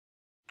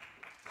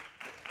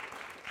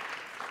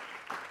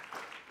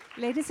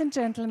Ladies and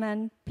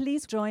gentlemen,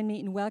 please join me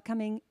in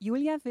welcoming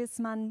Julia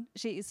Wissmann.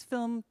 She is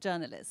film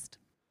journalist.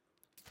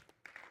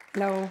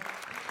 Hello.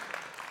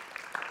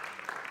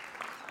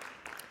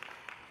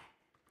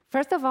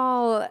 First of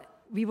all,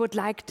 we would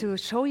like to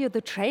show you the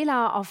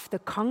trailer of The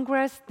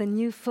Congress, the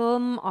new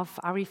film of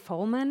Ari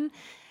Folman.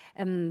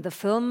 The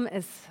film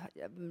is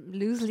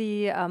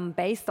loosely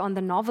based on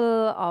the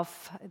novel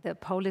of the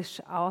Polish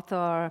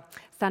author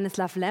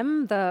Stanisław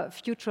Lem, The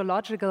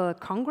Futurological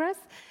Congress.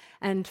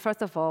 And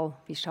first of all,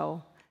 we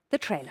show the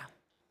trailer.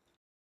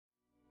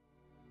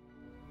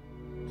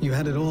 You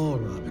had it all,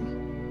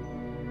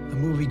 Robin. A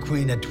movie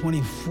queen at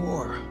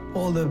 24.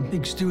 All the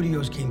big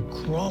studios came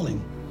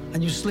crawling.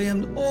 And you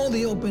slammed all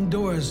the open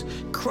doors,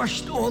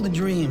 crushed all the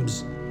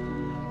dreams.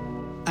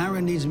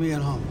 Aaron needs me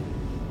at home.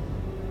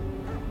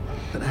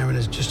 But Aaron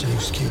is just an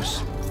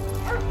excuse.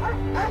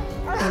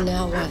 And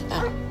now what?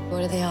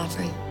 What are they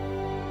offering?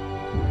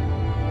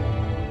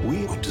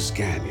 We want to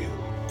scan you,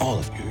 all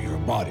of you, your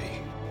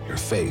body, your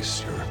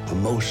face, your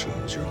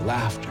emotions, your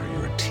laughter,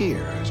 your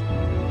tears.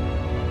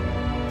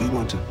 We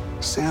want to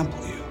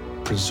sample you,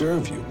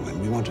 preserve you,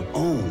 and we want to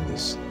own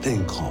this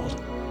thing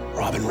called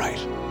Robin Wright.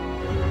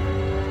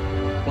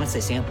 Once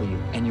they sample you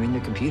and you're in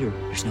their computer,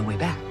 there's no way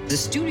back. The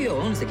studio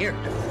owns the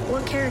character.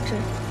 What character?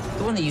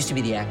 The one that used to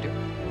be the actor.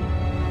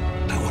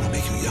 I want to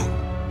make you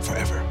young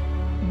forever.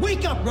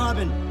 Wake up,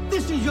 Robin!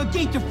 This is your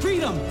gate to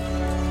freedom!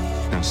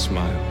 Now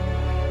smile.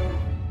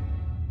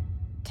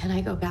 Can I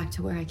go back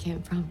to where I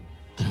came from?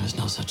 There is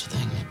no such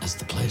thing as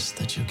the place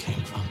that you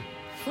came from.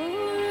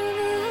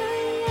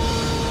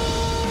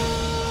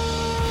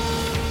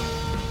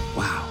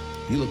 Wow,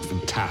 you look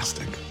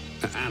fantastic.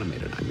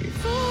 Animated, I mean.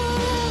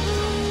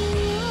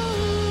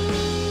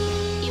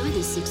 You're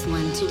the sixth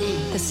one today.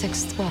 The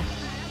sixth what?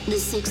 The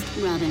sixth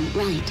Robin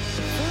Wright.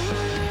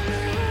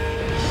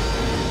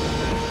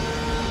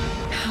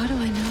 How do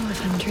I know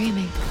if I'm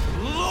dreaming?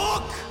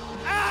 Look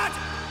at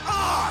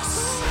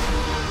us!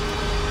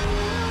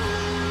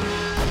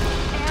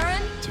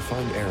 Aaron? To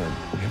find Aaron,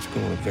 we have to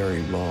go on a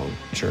very long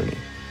journey.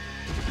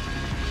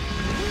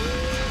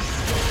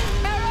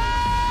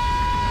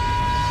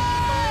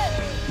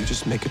 You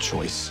just make a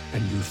choice,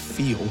 and you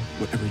feel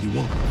whatever you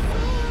want.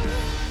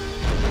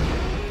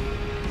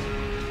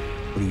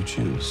 What do you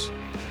choose?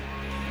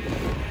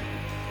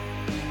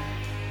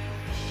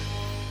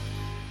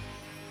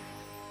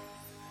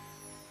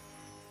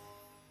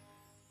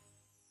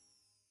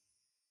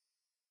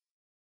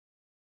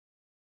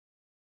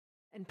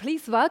 And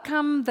please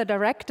welcome the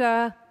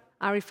director,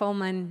 Ari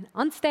Folman,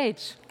 on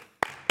stage.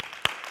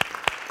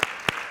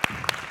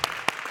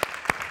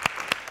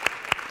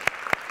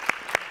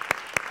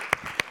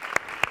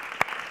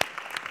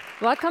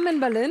 Welcome in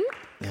Berlin.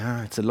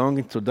 Yeah, it's a long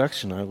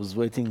introduction. I was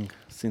waiting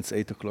since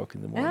 8 o'clock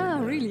in the morning. Yeah,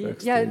 really.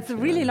 Backstage. Yeah, it's a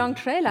really long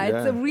trailer.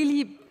 It's a Yeah.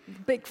 really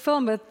big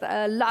film with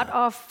a lot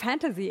of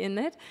fantasy in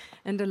it,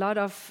 and a lot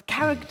of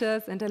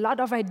characters, and a lot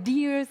of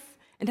ideas,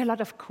 and a lot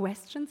of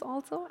questions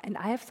also. And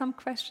I have some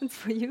questions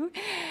for you.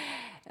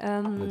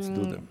 Let's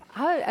do them.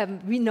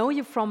 We know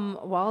you from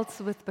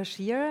Waltz with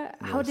Bashir.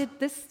 How Yes. did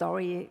this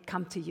story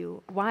come to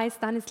you? Why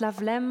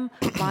Stanisław Lem?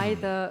 Why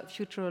the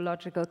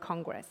Futurological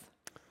Congress?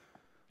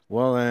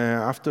 Well,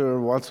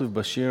 after Waltz with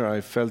Bashir, I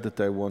felt that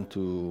I want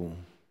to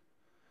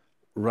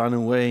run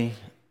away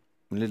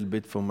a little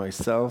bit from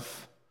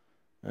myself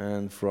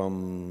and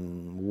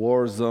from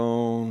war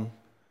zone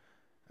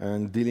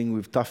and dealing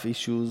with tough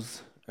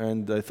issues.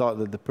 And I thought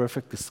that the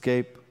perfect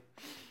escape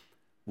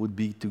would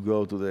be to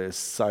go to the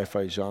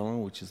sci-fi genre,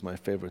 which is my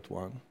favorite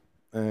one.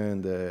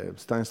 And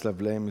Stanisław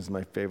Lem is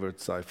my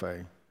favorite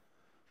sci-fi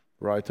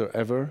writer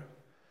ever.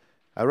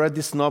 I read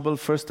this novel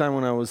first time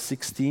when I was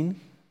 16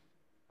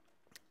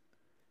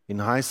 in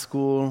high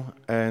school,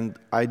 and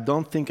I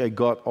don't think I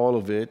got all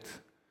of it.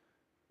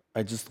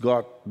 I just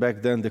got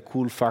back then the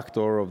cool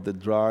factor of the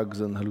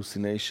drugs and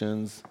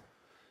hallucinations,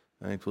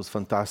 and it was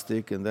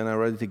fantastic. And then I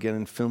read it again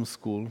in film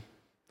school.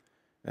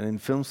 And in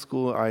film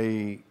school,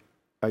 I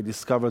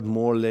discovered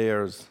more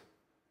layers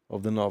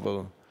of the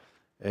novel,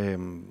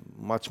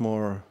 much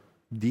more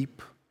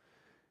deep.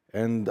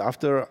 And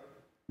after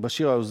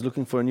Bashir, I was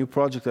looking for a new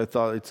project. I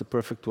thought it's a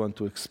perfect one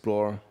to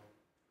explore.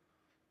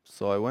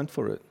 So I went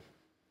for it.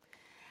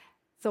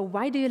 So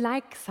why do you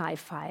like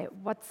sci-fi?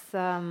 What's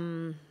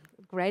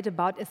great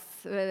about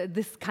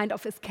this kind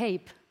of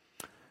escape?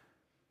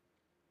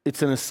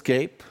 It's an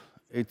escape.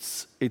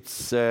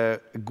 It's a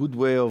good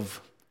way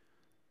of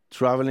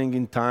traveling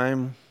in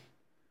time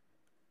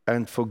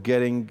and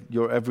forgetting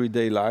your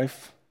everyday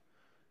life.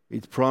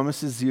 It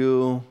promises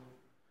you,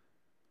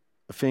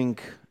 I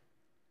think,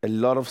 a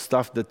lot of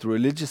stuff that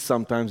religious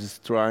sometimes is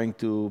trying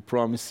to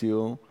promise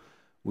you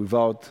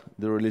without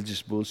the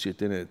religious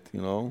bullshit in it,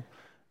 you know?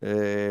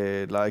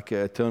 Like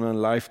eternal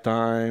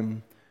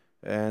lifetime,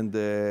 and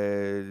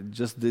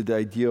just the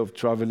idea of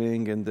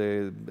traveling and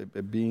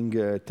being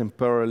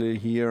temporarily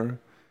here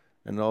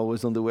and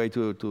always on the way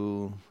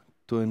to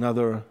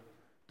another,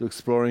 to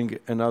exploring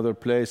another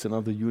place,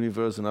 another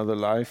universe, another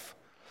life.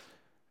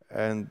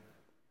 And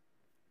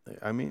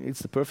I mean,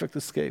 it's the perfect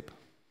escape.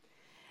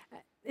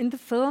 In the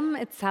film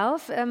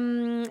itself,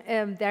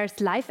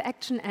 there's live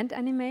action and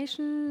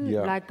animation.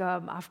 Yeah. Like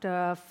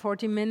after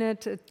 40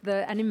 minutes,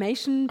 the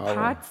animation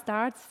part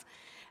starts,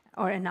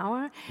 or an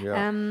hour.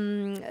 Yeah.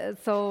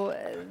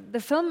 The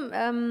film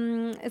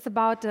is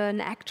about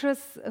an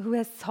actress who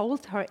has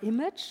sold her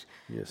image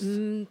Yes.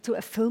 to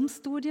a film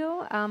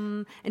studio,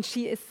 and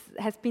she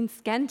has been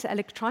scanned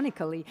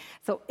electronically.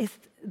 So is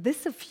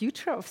this the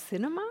future of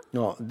cinema?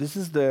 No, this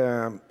is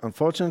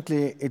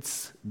unfortunately,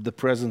 it's the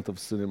present of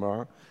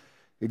cinema.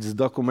 It's a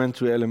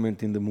documentary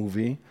element in the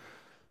movie.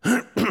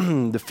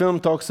 The film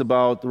talks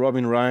about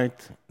Robin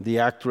Wright, the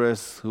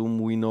actress whom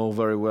we know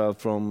very well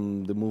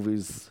from the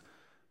movies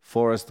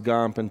Forrest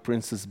Gump and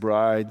Princess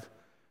Bride,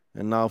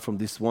 and now from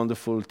this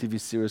wonderful TV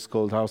series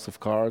called House of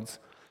Cards.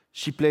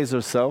 She plays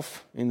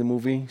herself in the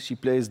movie. She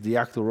plays the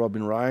actor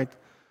Robin Wright,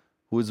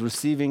 who is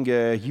receiving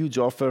a huge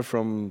offer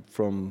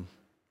from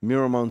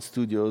Miramount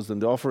Studios,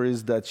 and the offer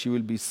is that she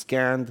will be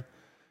scanned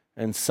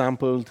and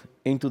sampled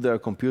into their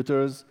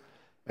computers,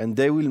 and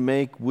they will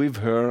make with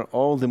her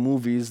all the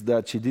movies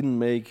that she didn't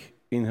make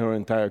in her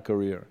entire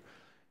career.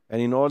 And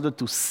in order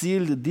to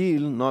seal the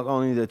deal, not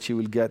only that she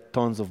will get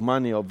tons of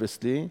money,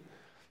 obviously,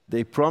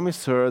 they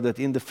promise her that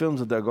in the films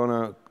that they're going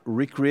to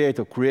recreate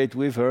or create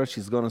with her,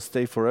 she's going to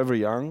stay forever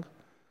young,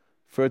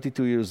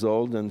 32 years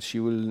old, and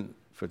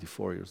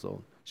 34 years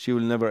old. She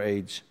will never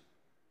age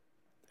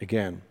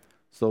again.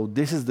 So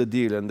this is the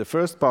deal. And the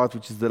first part,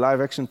 which is the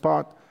live action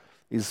part,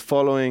 is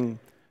following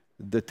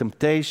the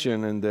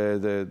temptation and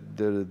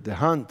the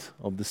hunt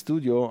of the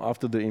studio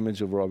after the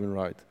image of Robin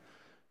Wright.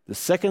 The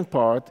second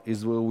part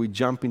is where we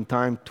jump in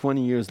time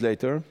 20 years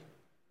later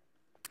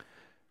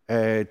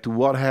to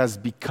what has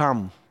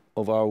become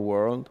of our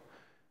world.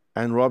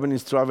 And Robin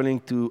is traveling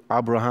to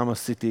Abrahama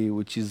City,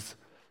 which is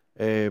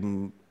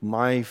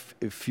my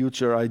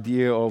future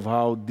idea of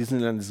how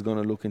Disneyland is going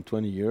to look in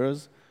 20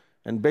 years.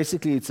 And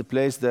basically, it's a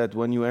place that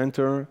when you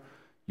enter,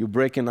 you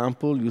break an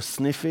ampoule, you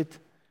sniff it,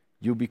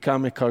 you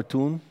become a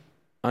cartoon,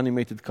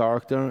 animated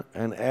character,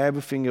 and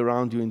everything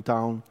around you in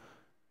town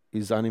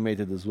is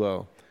animated as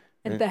well.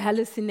 And the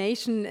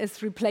hallucination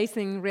is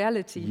replacing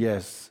reality.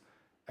 Yes.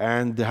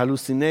 And the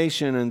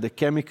hallucination and the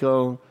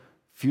chemical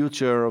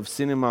future of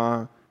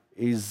cinema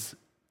is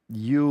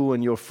you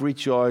and your free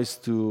choice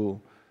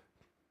to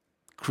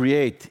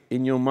create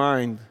in your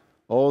mind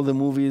all the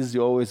movies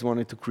you always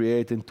wanted to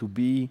create and to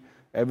be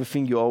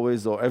everything you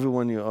always, or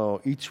everyone,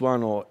 or each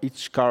one, or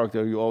each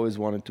character you always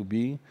wanted to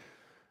be.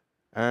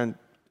 And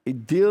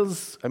it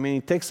deals,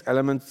 it takes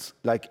elements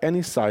like any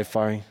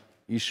sci-fi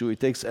issue, it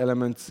takes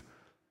elements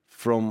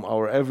from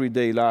our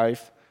everyday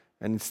life,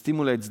 and it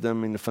stimulates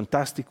them in a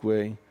fantastic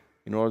way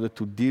in order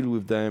to deal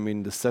with them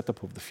in the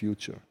setup of the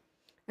future.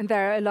 And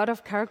there are a lot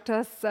of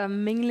characters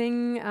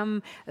mingling.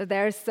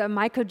 There's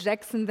Michael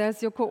Jackson, there's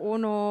Yoko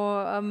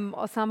Ono,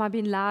 Osama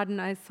bin Laden,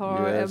 I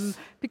saw, Yes.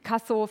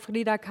 Picasso,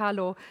 Frida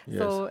Kahlo. Yes.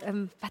 So,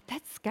 but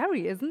that's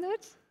scary, isn't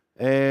it?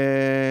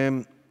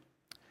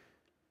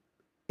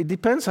 It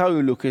depends how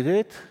you look at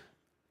it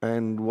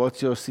and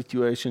what's your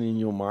situation in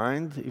your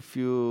mind. If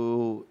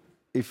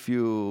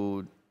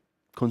you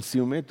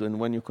consume it and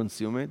when you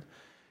consume it.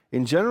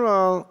 In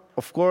general,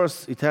 of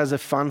course, it has a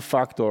fun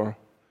factor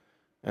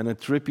and a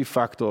trippy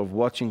factor of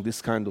watching this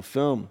kind of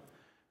film,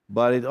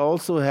 but it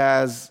also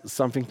has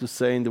something to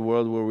say in the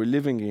world where we're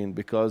living in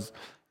because,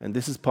 and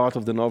this is part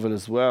of the novel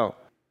as well,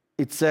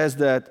 it says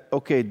that,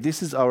 okay,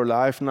 this is our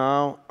life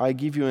now, I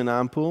give you an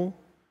ampoule,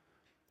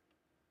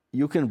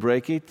 you can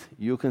break it,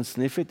 you can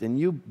sniff it, and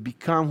you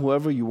become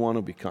whoever you want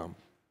to become.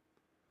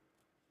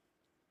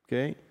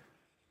 Okay?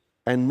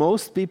 And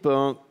most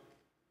people,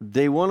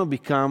 they want to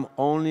become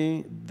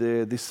only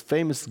this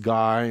famous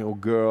guy or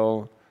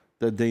girl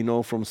that they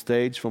know from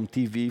stage, from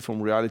TV,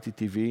 from reality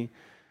TV.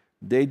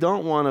 They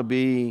don't want to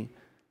be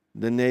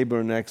the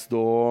neighbor next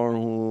door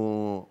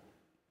who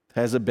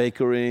has a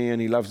bakery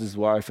and he loves his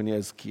wife and he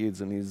has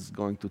kids and he's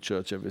going to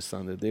church every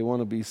Sunday. They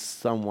want to be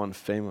someone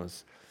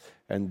famous.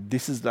 And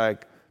this is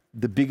like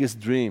the biggest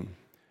dream.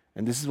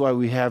 And this is why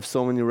we have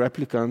so many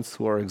replicants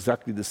who are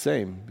exactly the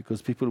same,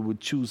 because people would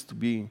choose to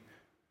be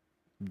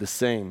the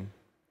same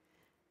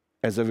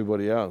as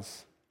everybody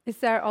else. Is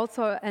there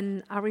also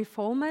an Ari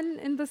Folman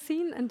in the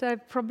scene, and I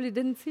probably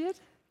didn't see it?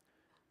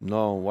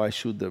 No, why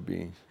should there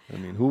be?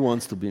 Who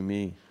wants to be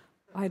me?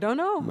 I don't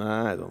know.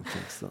 Nah, I don't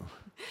think so.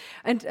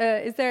 And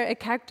is there a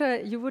character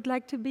you would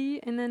like to be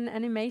in an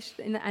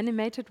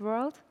animated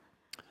world?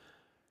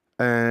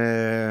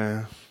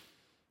 Yeah,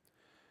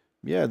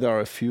 there are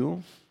a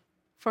few.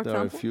 For there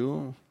example? are a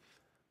few.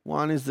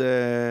 One is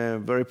a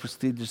very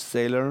prestigious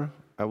sailor.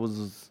 I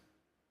was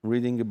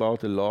reading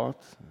about a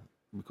lot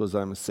because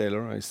I'm a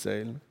sailor, I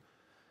sail.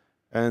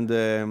 And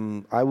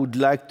I would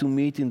like to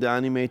meet in the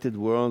animated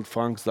world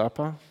Frank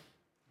Zappa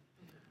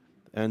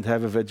and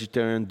have a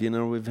vegetarian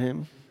dinner with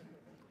him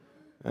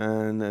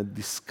and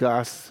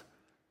discuss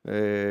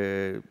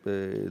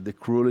the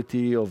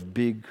cruelty of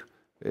big,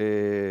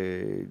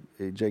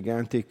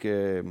 gigantic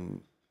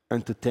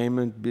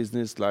entertainment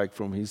business, like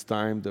from his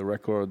time, the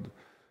record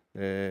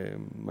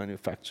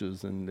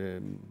manufacturers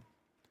and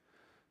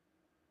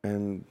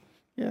And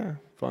yeah,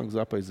 Frank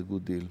Zappa is a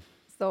good deal.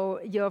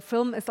 So your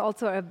film is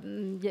also,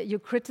 you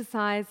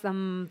criticize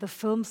the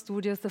film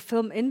studios, the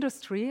film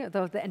industry,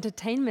 the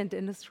entertainment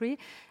industry.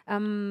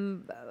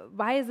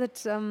 Why is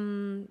it,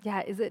 I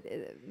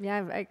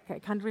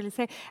can't really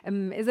say.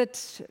 Is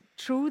it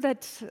true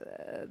that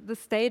the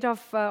state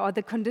of, or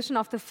the condition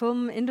of the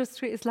film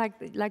industry is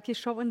like you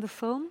show in the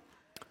film?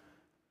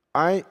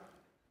 I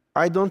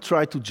don't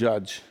try to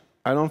judge.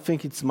 I don't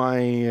think it's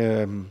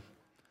my,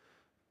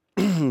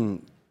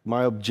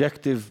 my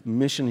objective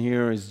mission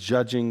here is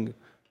judging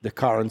the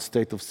current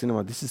state of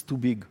cinema. This is too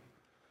big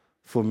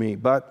for me.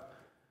 But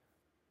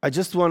I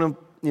just want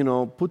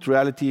to, put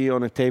reality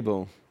on a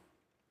table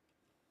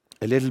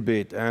a little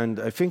bit. And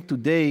I think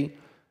today,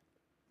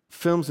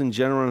 films in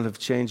general have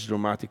changed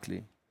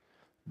dramatically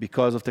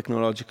because of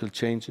technological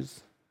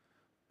changes,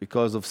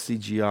 because of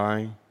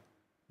CGI,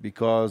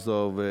 because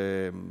of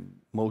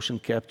motion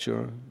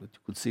capture that you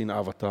could see in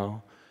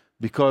Avatar,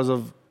 because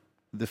of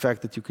the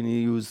fact that you can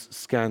use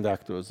scanned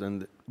actors.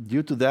 And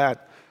due to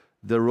that,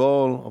 the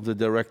role of the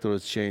director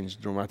has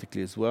changed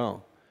dramatically as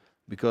well.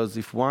 Because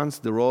if once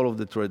the role of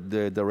the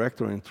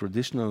director in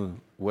traditional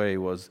way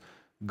was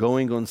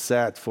going on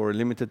set for a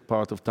limited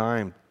part of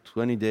time,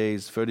 20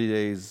 days, 30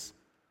 days,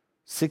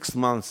 6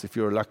 months if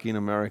you're lucky in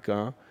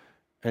America,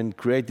 and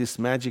create this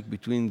magic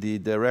between the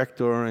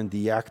director and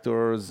the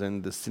actors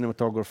and the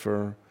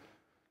cinematographer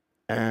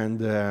and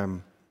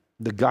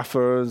the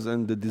gaffers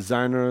and the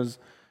designers,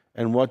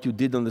 and what you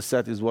did on the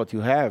set is what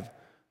you have.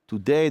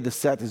 Today, the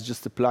set is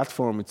just a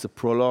platform. It's a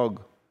prologue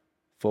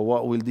for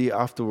what we'll do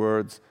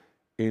afterwards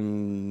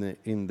in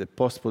the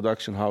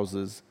post-production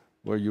houses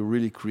where you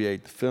really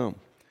create the film.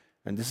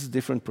 And this is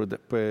different.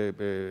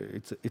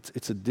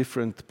 It's a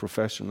different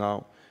profession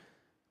now.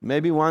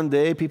 Maybe one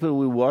day people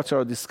will watch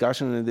our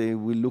discussion and they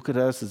will look at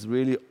us as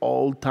really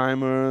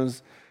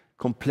old-timers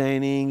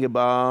complaining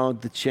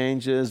about the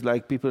changes,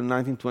 like people in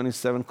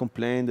 1927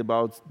 complained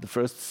about the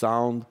first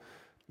sound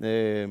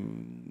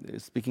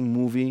speaking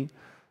movie.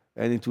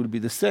 And it will be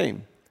the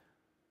same.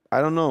 I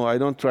don't know, I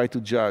don't try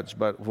to judge,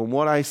 but from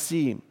what I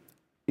see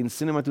in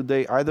cinema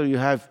today, either you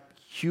have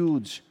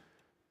huge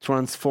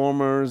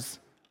Transformers,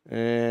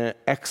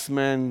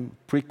 X-Men,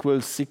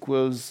 prequels,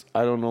 sequels,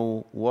 I don't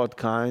know what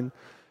kind,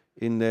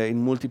 in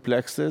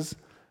multiplexes,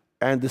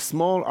 and the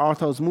small art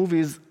house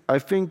movies, I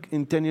think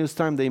in 10 years'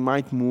 time they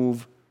might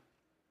move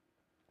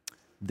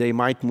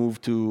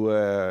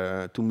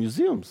to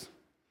museums.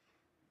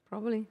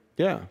 Probably.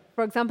 Yeah.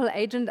 For example,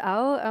 Agent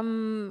L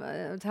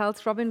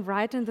tells Robin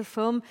Wright in the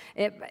film,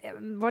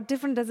 what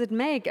difference does it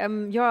make?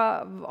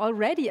 You're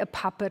already a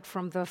puppet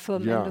from the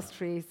film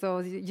industry, so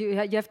you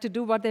have to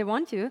do what they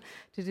want you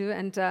to do,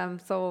 and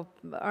so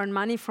earn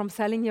money from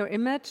selling your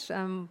image.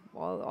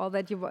 All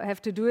that you have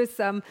to do is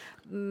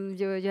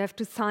you have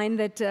to sign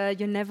that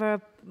you never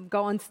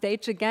go on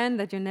stage again,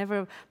 that you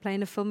never play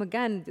in a film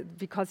again,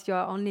 because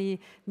you're only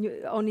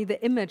the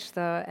image,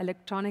 the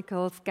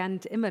electronical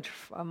scanned image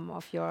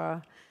of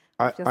your.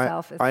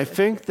 I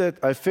think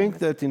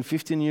that in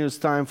 15 years'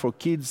 time, for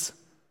kids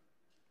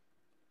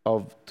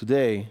of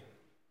today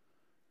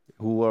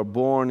who are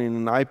born in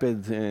an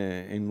iPad,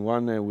 in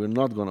one, we're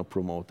not going to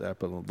promote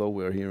Apple, although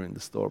we're here in the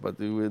store, but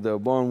they're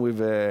born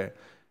with an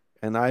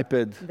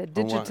iPad. The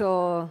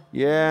digital.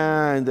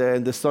 And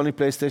the Sony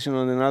PlayStation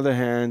on the other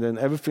hand, and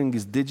everything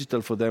is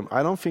digital for them.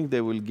 I don't think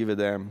they will give a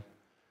damn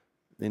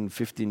in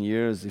 15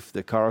 years if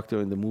the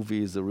character in the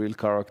movie is a real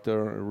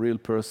character, a real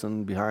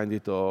person behind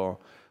it, or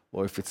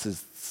if it's a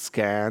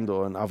scanned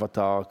or an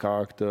avatar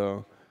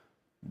character.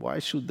 Why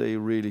should they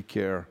really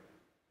care?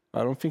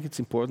 I don't think it's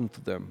important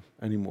to them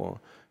anymore.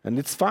 And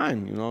it's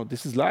fine,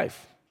 this is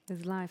life.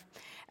 This is life.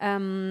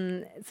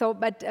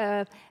 But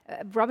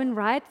Robin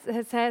Wright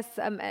says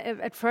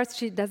at first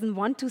she doesn't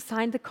want to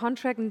sign the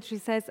contract, and she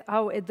says,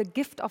 the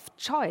gift of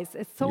choice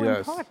is so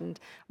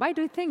important. Why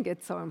do you think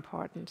it's so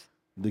important?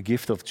 The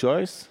gift of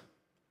choice?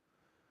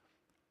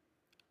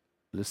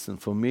 Listen,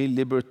 for me,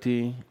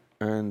 liberty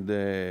and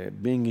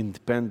being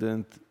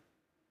independent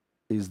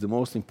is the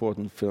most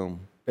important thing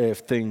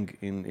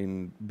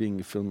in being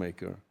a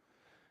filmmaker.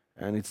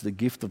 And it's the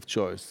gift of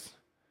choice.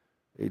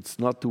 It's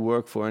not to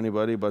work for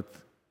anybody, but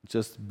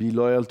just be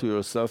loyal to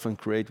yourself and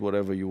create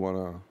whatever you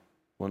wanna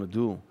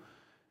do.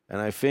 And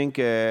I think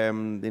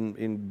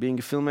in being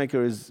a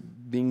filmmaker is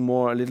being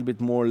a little bit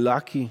more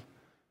lucky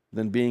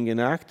than being an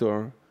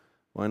actor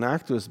or an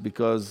actress,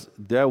 because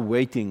they're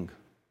waiting.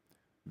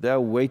 They're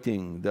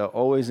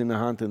always in a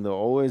hunt, and they're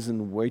always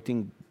in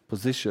waiting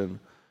position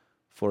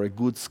for a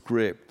good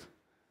script,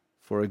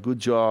 for a good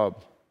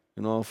job,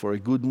 for a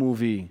good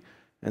movie.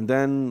 And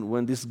then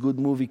when this good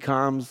movie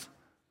comes,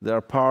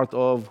 they're part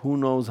of who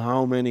knows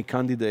how many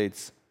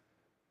candidates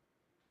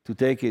to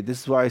take it.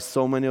 This is why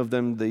so many of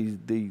them,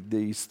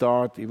 they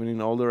start, even in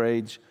older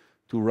age,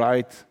 to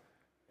write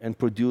and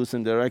produce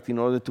and direct in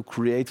order to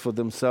create for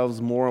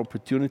themselves more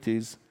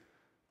opportunities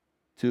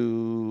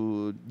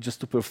to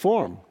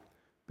perform.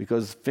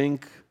 Because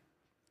think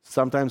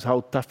sometimes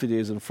how tough it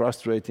is and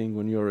frustrating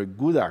when you're a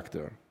good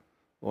actor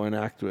or an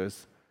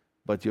actress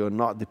but you're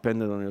not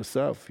dependent on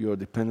yourself. You're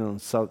dependent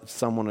on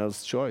someone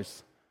else's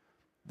choice.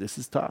 This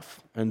is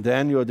tough. And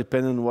then you're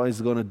dependent on what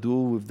he's going to do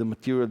with the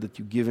material that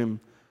you give him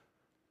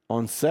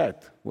on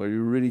set, where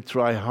you really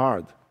try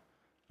hard.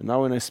 And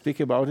now when I speak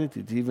about it,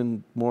 it's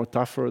even more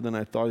tougher than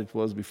I thought it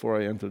was before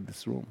I entered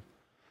this room.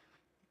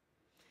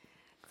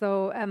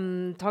 So,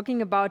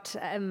 talking about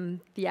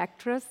the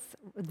actress,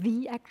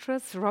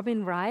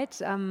 Robin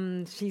Wright,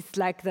 she's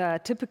like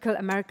the typical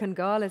American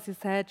girl, as you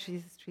said.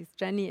 She's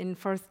Jenny in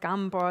Forrest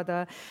Gump or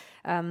the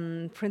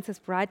Princess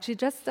Bride. She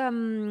just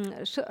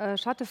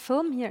shot a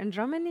film here in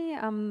Germany,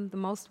 The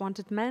Most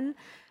Wanted Man,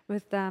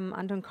 with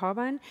Anton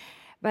Corbijn.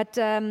 But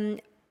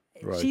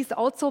right. She's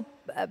also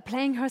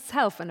playing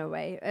herself in a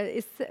way.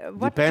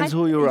 Depends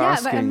who you're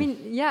asking.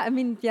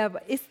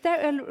 But is there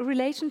a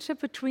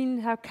relationship between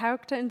her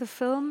character in the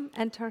film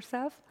and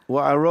herself?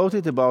 Well, I wrote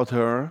it about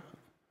her,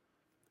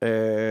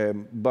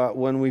 but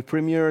when we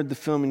premiered the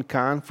film in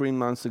Cannes 3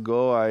 months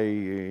ago,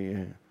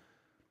 I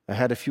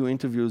had a few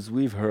interviews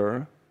with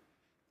her.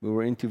 We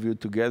were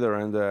interviewed together,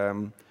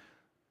 and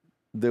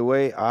the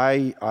way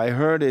I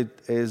heard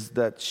it is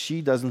that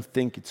she doesn't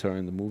think it's her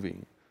in the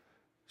movie.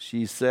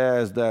 She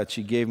says that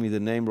she gave me the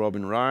name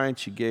Robin Wright,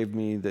 she gave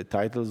me the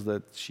titles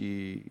that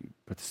she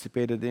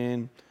participated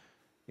in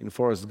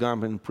Forrest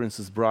Gump and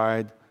Princess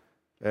Bride.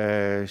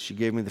 She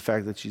gave me the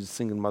fact that she's a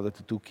single mother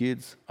to 2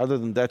 kids. Other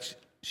than that,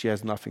 she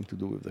has nothing to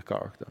do with the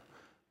character,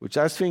 which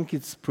I think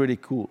it's pretty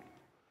cool.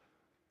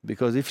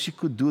 Because if she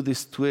could do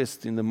this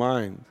twist in the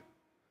mind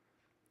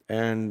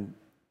and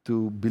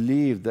to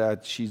believe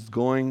that she's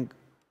going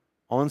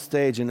on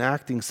stage and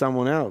acting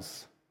someone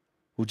else,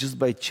 who just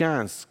by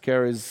chance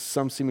carries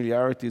some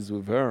similarities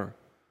with her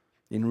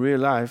in real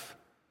life,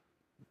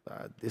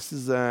 this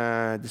is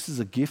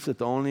a gift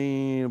that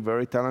only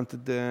very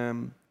talented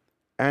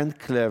and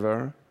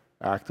clever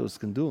actors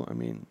can do. I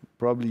mean,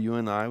 probably you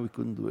and I, we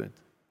couldn't do it.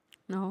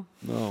 No,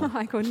 No.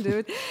 I couldn't do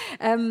it.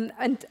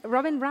 And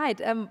Robin Wright,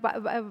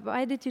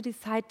 why did you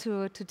decide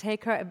to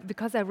take her?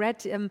 Because I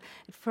read at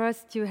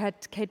first you had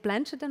Kate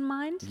Blanchett in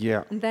mind.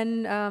 Yeah. And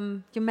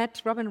then you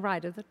met Robin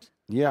Wright, is it?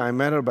 Yeah, I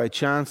met her by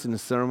chance in a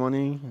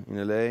ceremony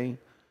in LA.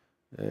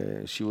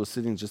 She was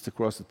sitting just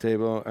across the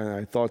table, and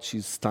I thought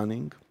she's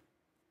stunning.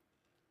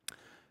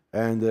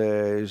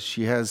 And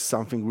she has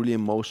something really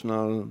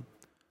emotional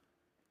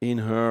in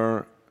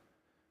her,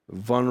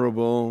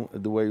 vulnerable,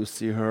 the way you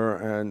see her.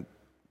 And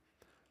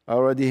I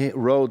already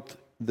wrote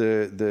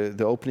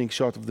the opening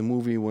shot of the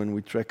movie when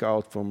we track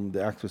out from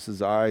the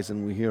actress's eyes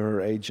and we hear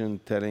her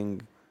agent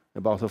telling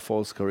about her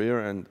false career.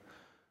 And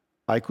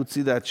I could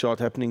see that shot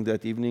happening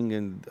that evening,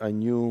 and I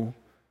knew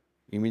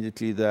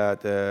immediately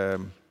that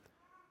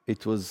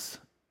it was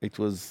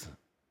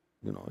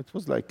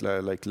like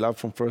love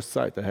from first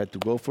sight. I had to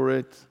go for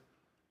it,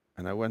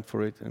 and I went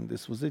for it, and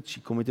this was it.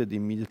 She committed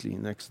immediately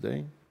next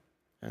day,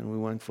 and we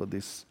went for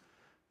this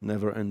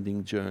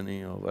never-ending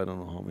journey of I don't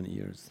know how many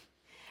years.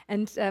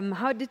 And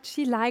how did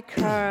she like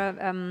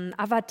her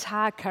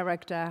avatar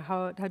character?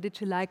 How did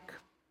she like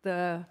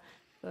the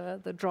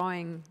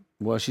drawing?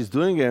 Well, she's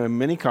doing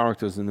many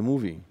characters in the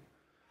movie.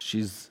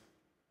 She's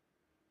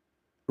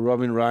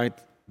Robin Wright,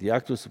 the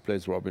actress who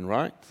plays Robin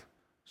Wright.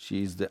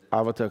 She's the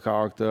avatar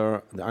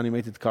character, the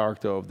animated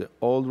character of the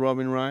old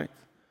Robin Wright.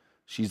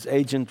 She's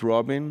Agent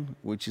Robin,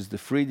 which is the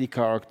 3D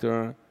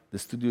character the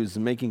studio is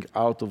making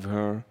out of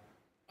her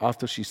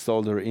after she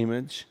sold her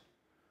image.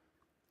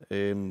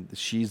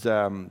 She's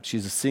a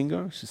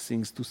singer. She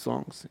sings 2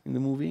 songs in the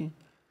movie.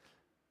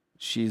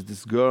 She's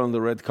this girl on the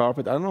red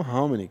carpet. I don't know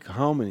how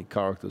many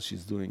characters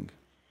she's doing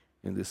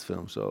in this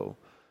film. So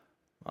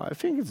I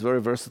think it's very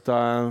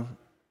versatile,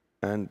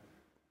 and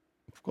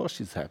of course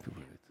she's happy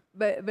with it.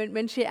 But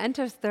when she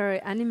enters the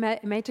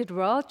animated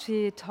world,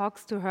 she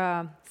talks to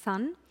her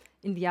son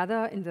in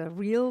the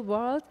real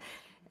world.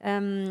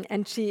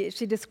 And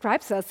she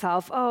describes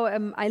herself,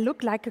 I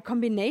look like a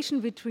combination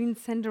between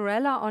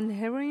Cinderella on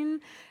heroin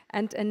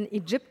and an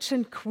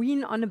Egyptian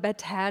queen on a bad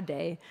hair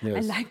day. Yes. I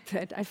like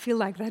that. I feel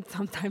like that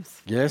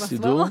sometimes. Yes, you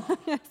well. do.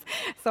 Yes.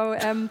 So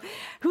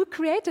who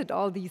created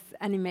all these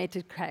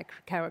animated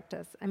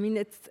characters? I mean,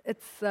 it's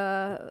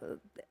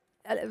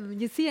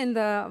you see in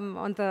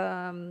on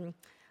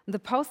the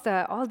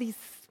poster all these.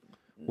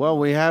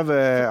 Well, I have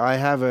a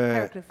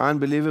characters.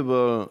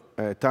 unbelievable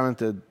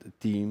talented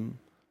team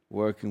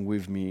working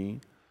with me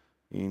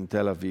in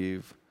Tel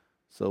Aviv.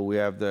 So we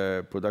have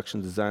the production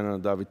designer,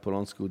 David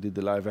Polonsky, who did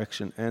the live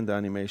action and the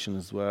animation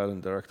as well,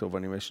 and director of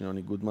animation,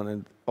 Yoni Goodman.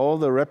 And all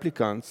the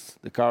replicants,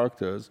 the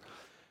characters,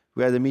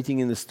 we had a meeting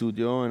in the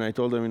studio, and I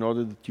told them in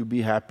order that you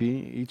be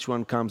happy, each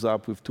one comes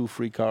up with 2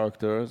 free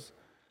characters,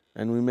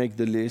 and we make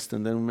the list,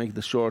 and then we make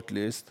the short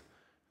list,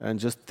 and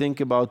just think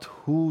about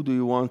who do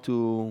you want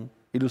to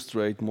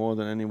illustrate more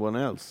than anyone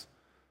else.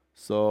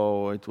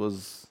 So it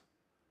was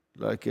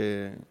like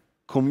a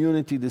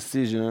community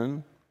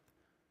decision,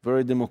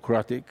 very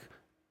democratic,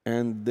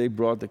 and they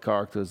brought the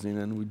characters in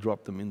and we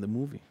dropped them in the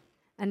movie.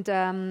 And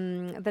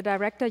the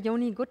director,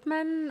 Yoni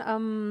Goodman,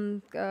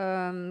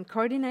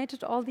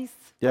 coordinated all these.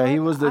 Yeah, he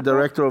was the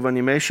director of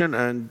animation,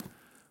 and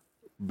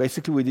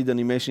basically we did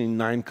animation in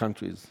 9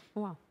 countries,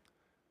 Wow.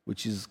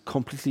 which is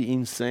completely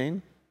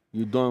insane.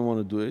 You don't want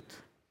to do it.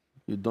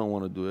 You don't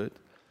want to do it.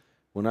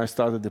 When I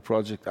started the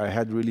project, I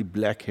had really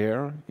black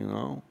hair, you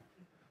know,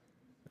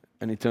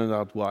 and it turned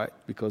out white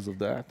because of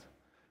that.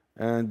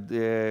 And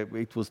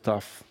it was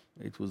tough.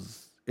 It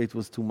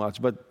was too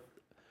much. But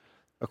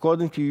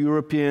according to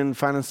European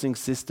financing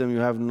system, you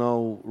have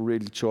no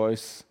real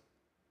choice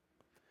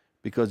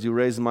because you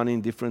raise money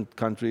in different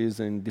countries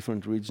and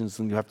different regions,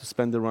 and you have to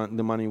spend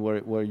the money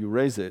where you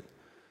raise it.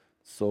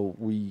 So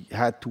we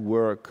had to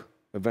work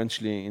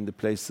eventually in the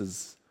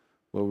places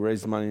where we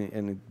raised money,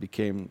 and it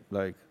became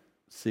like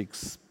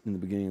 6 in the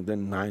beginning,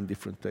 then 9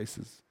 different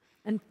places.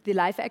 And the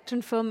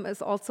live-action film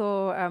is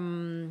also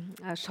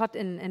shot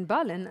in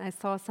Berlin. I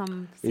saw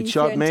some scenes It's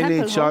shot here in mainly.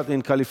 Tempelhof. It's shot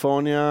in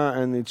California,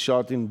 and it's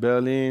shot in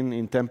Berlin,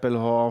 in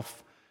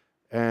Tempelhof,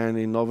 and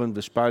in Northern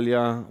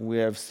Westphalia. We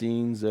have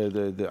scenes.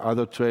 The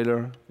other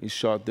trailer is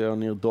shot there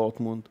near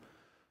Dortmund.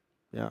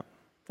 Yeah.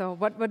 So,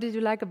 what did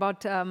you like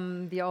about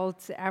the old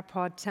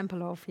airport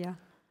Tempelhof here?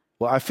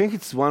 Well, I think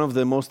it's one of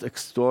the most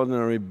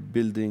extraordinary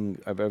building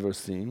I've ever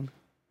seen,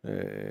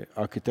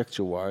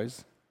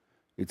 architecture-wise.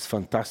 It's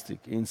fantastic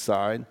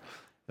inside.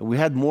 And we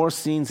had more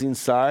scenes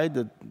inside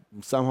that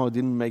somehow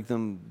didn't make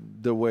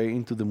their way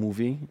into the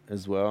movie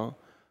as well.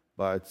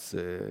 But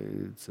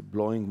it's a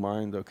blowing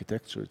mind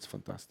architecture. It's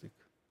fantastic.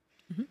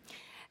 Mm-hmm.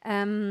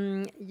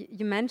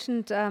 You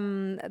mentioned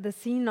the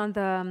scene on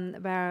the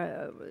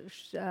where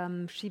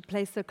she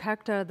plays the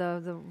character,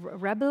 the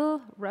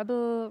rebel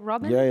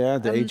Robin. Yeah,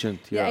 the agent.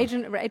 Yeah,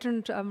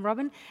 agent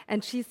Robin,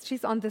 and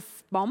she's on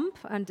this bomb,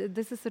 and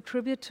this is a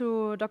tribute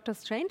to Dr.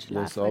 Strangelove.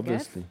 Yes,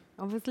 obviously.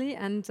 Obviously,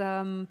 and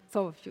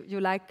so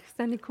you like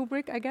Stanley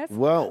Kubrick, I guess.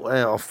 Well,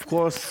 of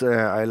course,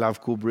 I love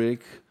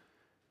Kubrick,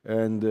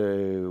 and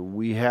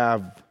we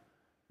have.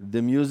 The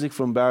music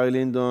from Barry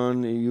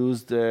Lyndon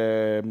used.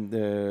 It's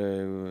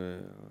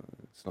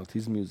not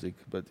his music,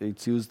 but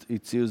it's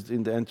used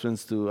in the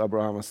entrance to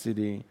Abraham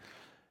City,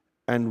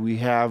 and we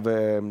have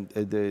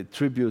the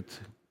tribute.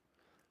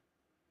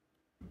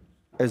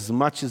 As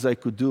much as I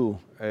could do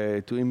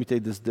to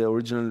imitate the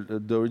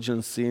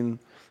original scene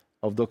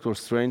of Doctor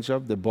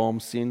Strangelove, the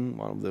bomb scene,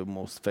 one of the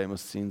most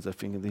famous scenes I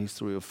think in the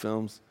history of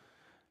films,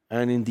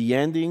 and in the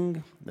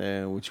ending,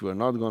 which we're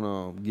not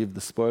gonna give the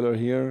spoiler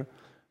here.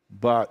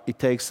 But it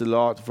takes a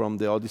lot from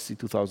the Odyssey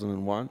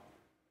 2001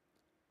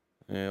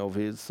 of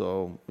his,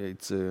 so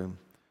it's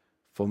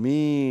for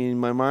me, in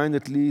my mind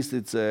at least,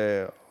 it's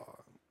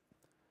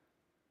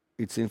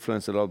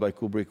influenced a lot by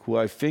Kubrick, who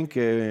I think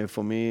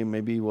for me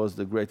maybe was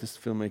the greatest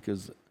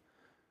filmmaker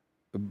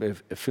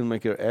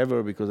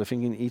ever, because I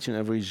think in each and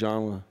every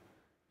genre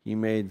he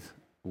made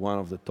one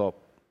of the top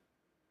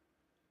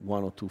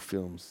 1 or 2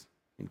 films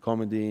in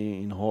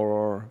comedy, in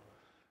horror,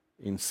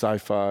 in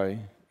sci-fi,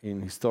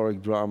 in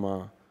historic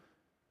drama.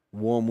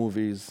 War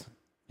movies.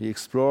 He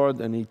explored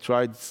and he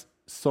tried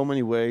so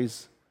many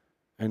ways,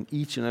 and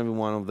each and every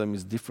one of them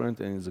is different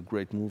and is a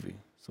great movie.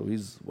 So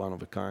he's one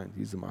of a kind.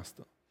 He's a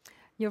master.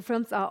 Your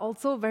films are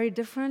also very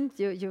different.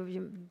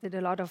 You did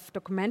a lot of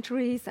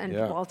documentaries, and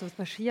Walt with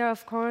Bashir,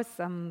 of course,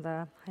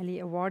 the highly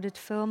awarded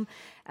film.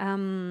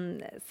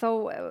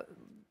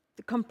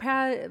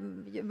 Compare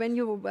when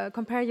you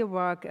compare your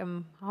work.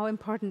 How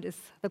important is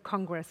the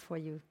Congress for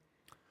you?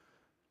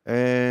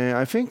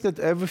 I think that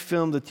every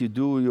film that you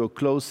do, your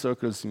close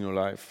circles in your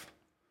life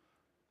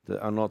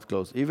that are not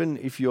close. Even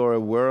if you're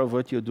aware of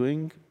what you're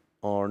doing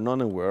or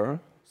non-aware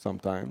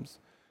sometimes,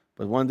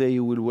 but one day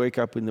you will wake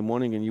up in the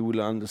morning and you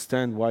will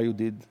understand why you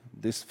did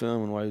this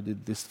film and why you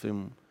did this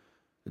film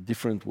a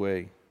different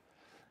way.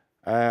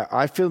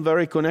 I feel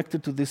very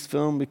connected to this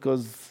film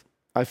because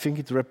I think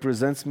it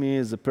represents me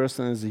as a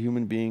person, as a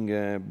human being,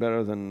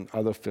 better than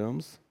other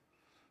films.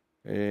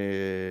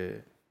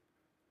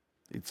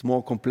 It's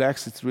more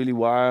complex, it's really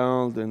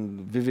wild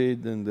and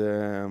vivid,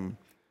 and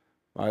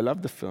I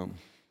love the film.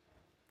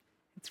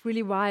 It's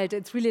really wild,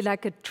 it's really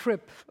like a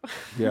trip.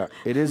 Yeah,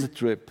 it is a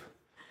trip.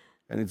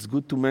 And it's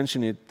good to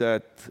mention it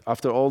that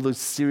after all the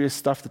serious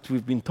stuff that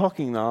we've been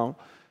talking now,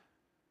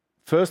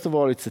 first of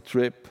all, it's a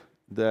trip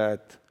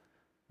that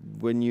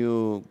when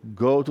you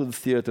go to the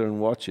theater and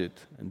watch it,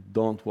 and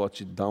don't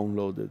watch it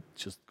downloaded,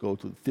 just go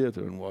to the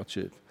theater and watch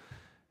it,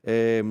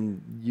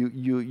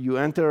 you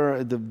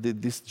enter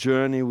this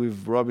journey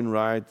with Robin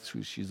Wright.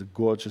 She's a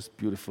gorgeous,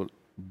 beautiful,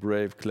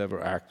 brave,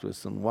 clever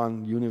actress in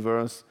one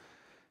universe,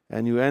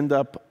 and you end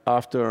up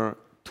after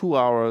 2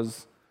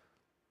 hours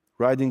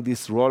riding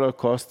this roller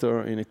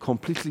coaster in a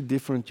completely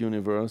different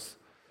universe,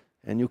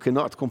 and you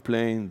cannot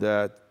complain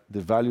that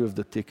the value of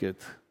the ticket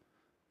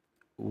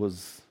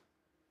was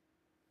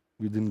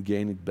you didn't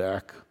gain it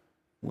back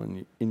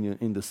when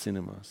in the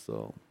cinema.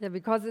 So yeah,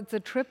 because it's a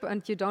trip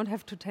and you don't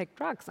have to take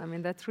drugs. I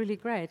mean, that's really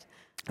great.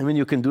 I mean,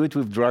 you can do it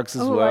with drugs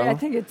as well. I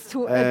think it's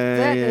too.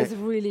 That is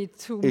really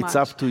too much. It's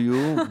up to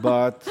you,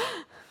 but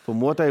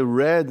from what I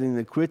read in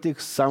the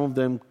critics, some of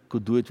them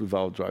could do it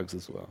without drugs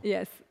as well.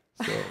 Yes.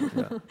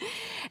 So,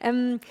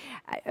 yeah.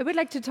 I would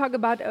like to talk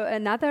about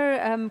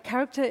another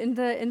character in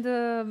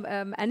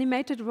the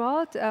animated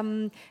world.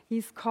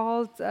 He's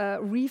called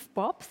Reeve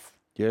Bobs.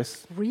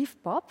 Yes. Reeve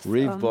Bobs.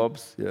 Reeve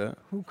Bobs, yeah.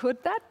 Who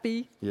could that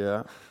be?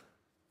 Yeah.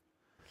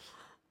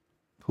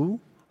 Who?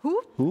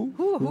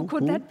 Who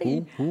could that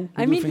be? Who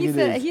I mean,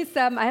 he's.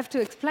 I have to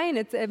explain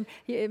it.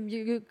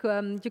 You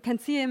can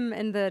see him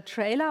in the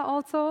trailer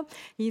also.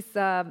 He's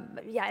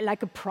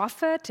like a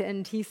prophet,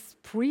 and he's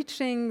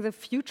preaching the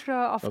future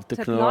of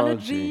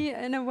technology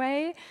in a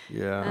way.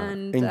 Yeah.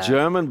 And, in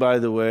German, by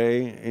the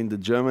way, in the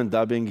German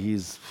dubbing,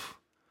 he's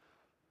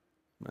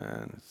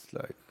it's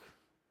like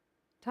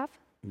tough.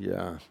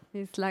 Yeah.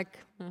 He's like.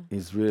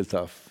 He's real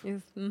tough.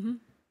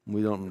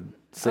 We don't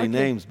say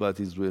names, but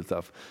he's real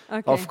tough.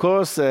 Okay. Of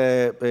course,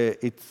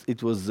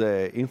 it was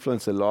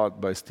influenced a lot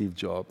by Steve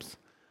Jobs,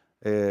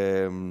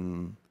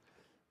 who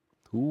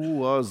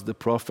was the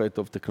prophet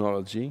of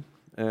technology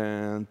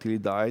until he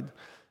died.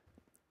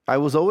 I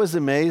was always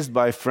amazed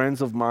by friends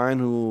of mine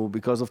who,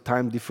 because of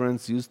time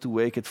difference, used to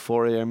wake at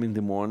 4 a.m. in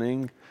the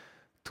morning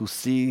to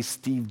see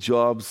Steve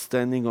Jobs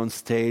standing on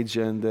stage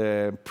and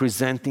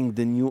presenting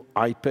the new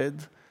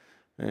iPad.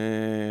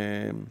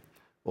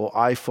 Or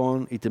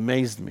iPhone, it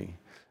amazed me.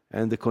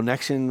 And the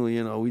connection, we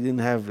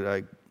didn't have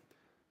like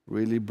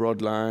really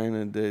broad line,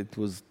 and it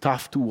was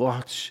tough to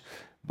watch,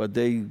 but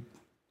they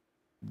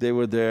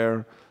were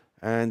there.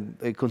 And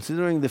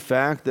considering the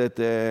fact that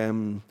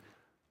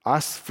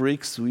us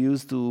freaks, we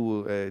used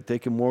to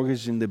take a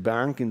mortgage in the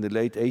bank in the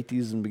late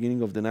 80s and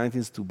beginning of the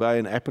 90s to buy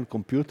an Apple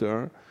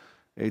computer,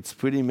 it's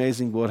pretty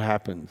amazing what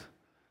happened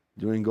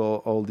during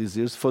all these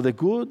years, for the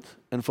good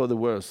and for the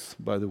worse,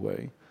 by the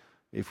way,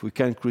 if we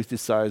can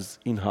criticize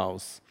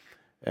in-house.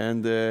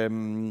 And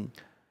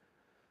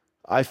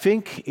I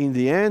think in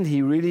the end,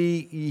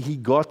 he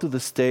got to the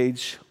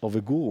stage of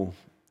a guru,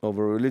 of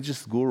a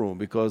religious guru,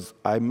 because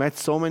I met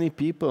so many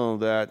people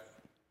that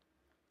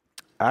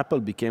Apple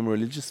became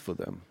religious for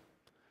them.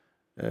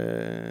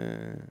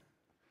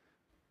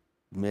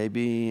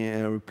 Maybe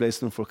a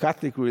replacement for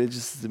Catholic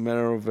religious is a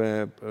matter of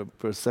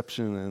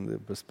perception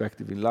and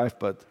perspective in life,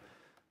 but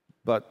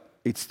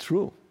it's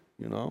true.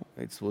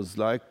 It was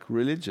like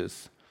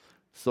religious.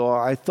 So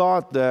I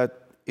thought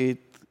that it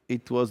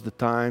was the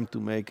time to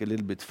make a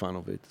little bit fun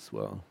of it as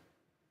well.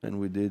 And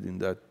we did in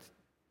that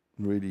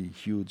really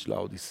huge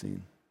Laudi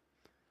scene.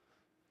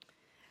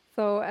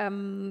 So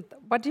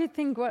what do you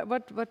think,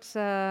 what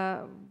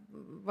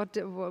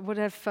would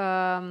have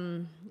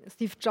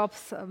Steve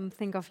Jobs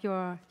think of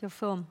your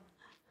film?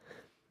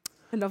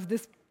 And of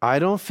this? I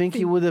don't think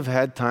he would have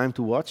had time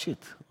to watch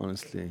it,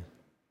 honestly.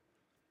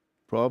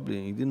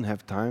 Probably he didn't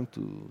have time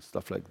to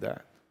stuff like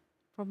that.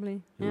 Probably.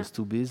 He was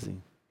too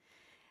busy.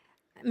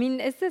 I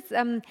mean, is this?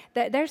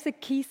 There's a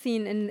key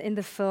scene in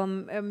the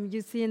film.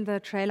 You see in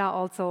the trailer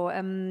also.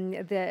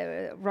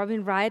 The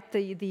Robin Wright,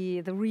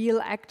 the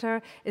real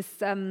actor,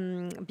 is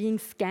being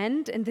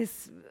scanned in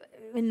this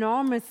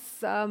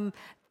enormous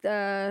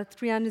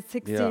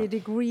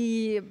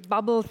 360-degree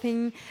bubble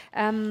thing.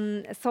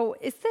 So,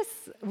 is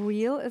this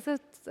real? Is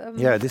it?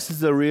 Yeah, this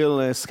is a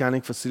real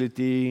scanning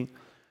facility.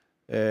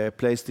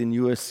 Placed in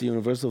USC,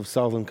 University of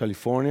Southern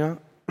California,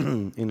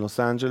 in Los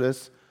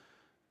Angeles.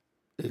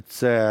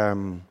 It's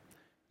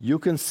you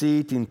can see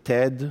it in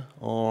TED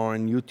or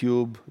in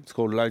YouTube. It's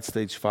called Light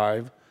Stage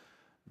 5.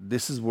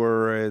 This is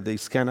where they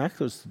scan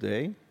actors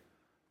today.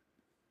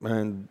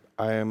 And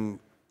I am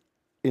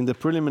in the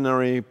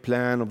preliminary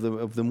plan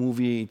of the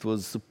movie. It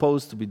was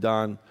supposed to be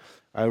done,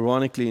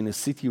 ironically, in a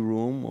CT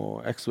room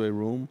or X-ray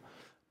room.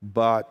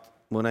 But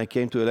when I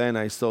came to LA and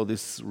I saw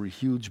this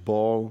huge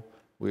ball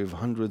with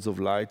hundreds of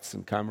lights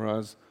and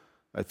cameras,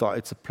 I thought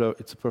it's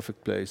a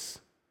perfect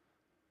place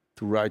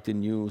to write a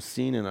new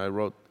scene, and I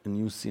wrote a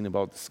new scene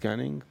about the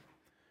scanning.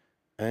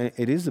 And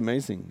it is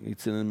amazing.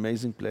 It's an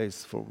amazing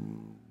place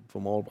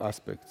from all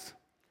aspects.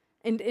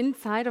 And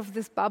inside of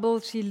this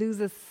bubble, she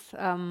loses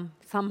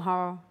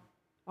somehow,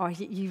 or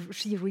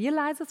she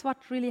realizes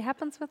what really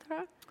happens with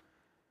her?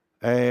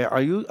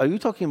 Are you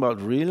talking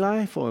about real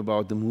life or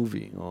about the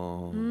movie?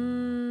 Or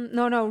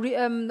no,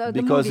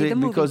 the movie.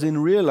 Because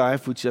in real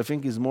life, which I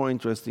think is more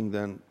interesting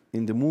than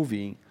in the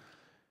movie,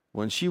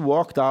 when she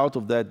walked out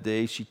of that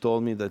day, she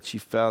told me that she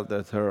felt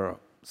that her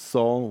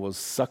soul was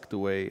sucked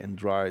away and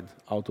dried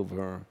out of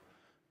her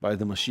by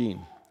the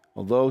machine,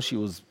 although she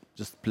was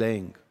just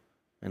playing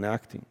and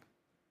acting.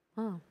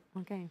 Oh,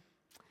 okay.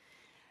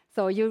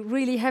 So you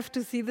really have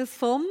to see this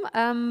film,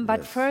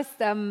 but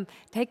first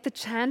take the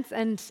chance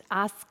and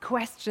ask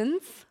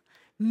questions,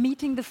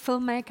 meeting the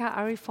filmmaker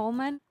Ari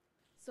Folman.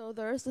 So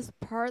there's this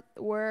part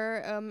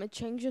where it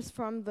changes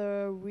from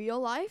the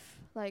real life,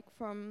 like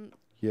from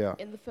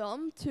in the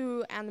film,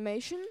 to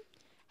animation.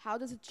 How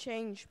does it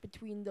change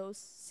between those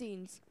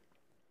scenes?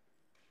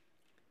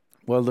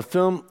 Well, the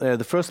film,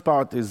 the first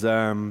part is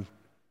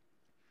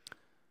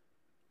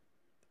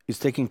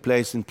taking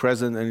place in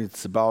present, and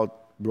it's about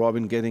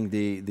Robin getting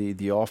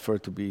the offer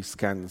to be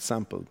scanned and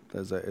sampled,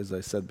 as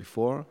I said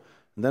before.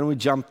 And then we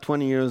jump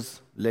 20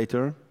 years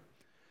later,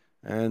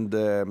 And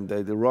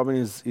the Robin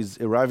is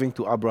arriving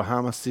to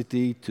Abrahama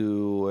City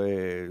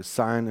to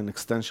sign an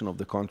extension of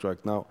the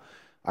contract. Now,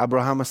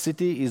 Abrahama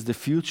City is the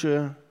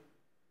future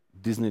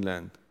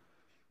Disneyland.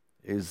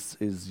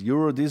 Is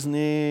Euro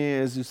Disney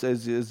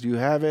as you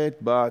have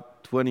it,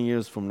 but 20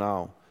 years from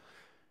now.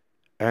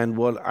 And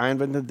what I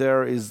invented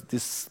there is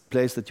this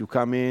place that you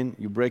come in,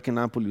 you break an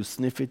apple, you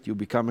sniff it, you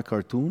become a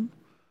cartoon,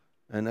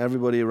 and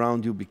everybody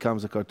around you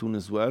becomes a cartoon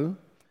as well.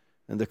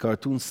 And the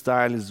cartoon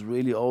style is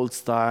really old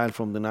style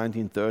from the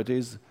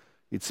 1930s.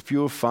 It's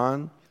pure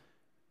fun.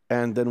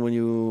 And then when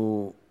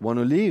you want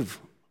to leave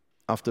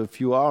after a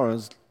few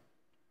hours,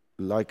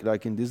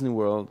 like in Disney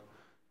World,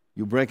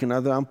 you break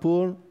another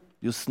ampoule,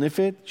 you sniff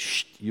it,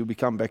 you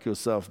become back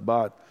yourself.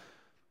 But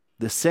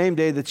the same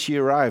day that she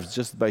arrives,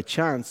 just by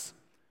chance,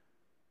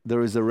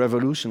 there is a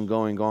revolution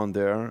going on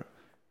there,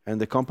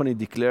 and the company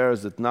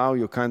declares that now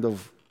you're kind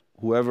of,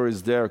 whoever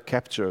is there,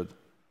 captured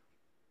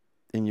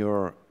in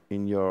your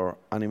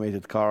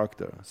animated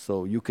character.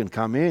 So you can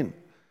come in,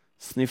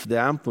 sniff the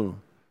ampoule,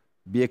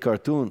 be a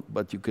cartoon,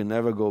 but you can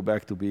never go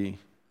back to be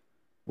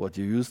what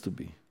you used to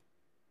be,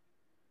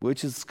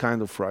 which is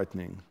kind of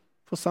frightening.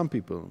 For some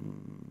people,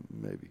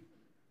 maybe.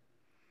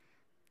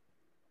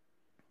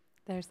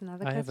 There's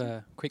another question. I have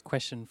a quick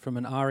question from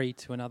an Ari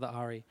to another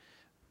Ari.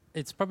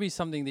 It's probably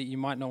something that you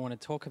might not want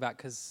to talk about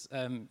because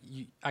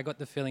I got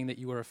the feeling that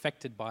you were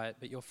affected by it,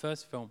 but your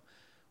first film,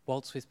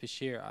 Waltz with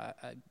Bashir,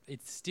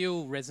 it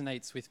still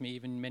resonates with me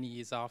even many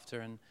years after,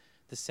 and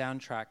the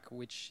soundtrack,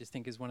 which I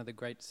think is one of the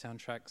great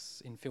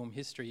soundtracks in film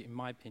history, in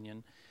my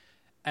opinion.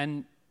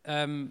 And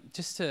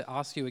just to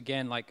ask you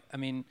again, like, I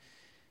mean,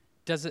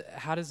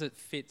 how does it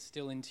fit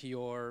still into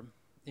your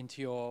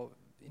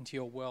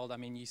world? I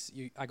mean,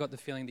 I got the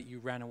feeling that you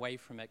ran away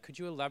from it. Could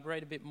you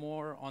elaborate a bit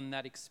more on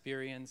that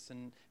experience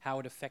and how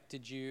it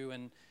affected you,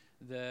 and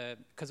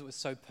because it was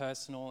so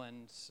personal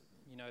and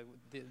you know?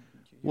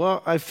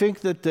 Well, I think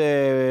that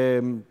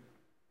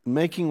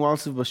making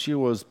Waltz with Bashir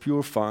was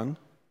pure fun.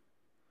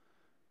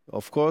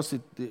 Of course,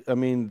 I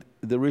mean,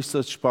 the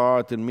research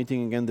part and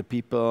meeting again the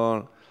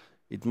people,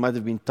 it might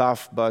have been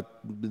tough, but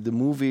the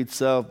movie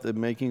itself, the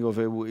making of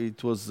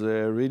it was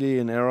really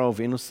an era of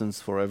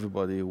innocence for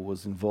everybody who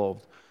was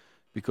involved,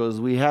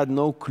 because we had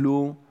no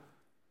clue,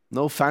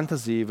 no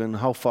fantasy even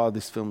how far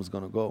this film is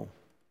going to go.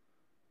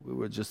 We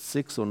were just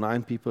 6 or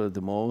 9 people at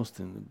the most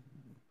in the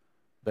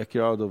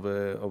backyard of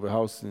a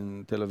house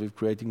in Tel Aviv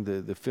creating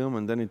the film,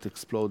 and then it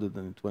exploded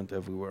and it went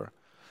everywhere,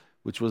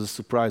 which was a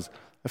surprise.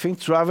 I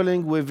think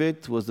traveling with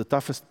it was the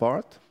toughest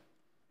part.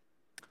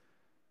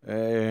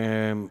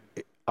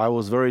 I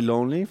was very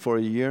lonely for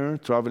a year,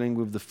 traveling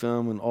with the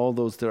film and all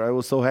those. I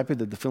was so happy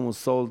that the film was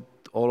sold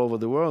all over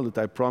the world that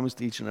I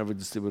promised each and every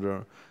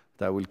distributor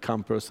that I will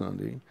come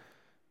personally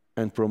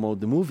and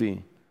promote the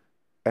movie.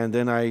 And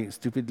then I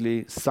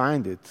stupidly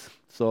signed it.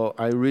 So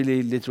I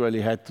really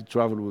literally had to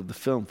travel with the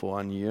film for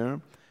 1 year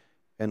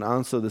and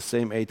answer the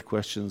same 8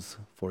 questions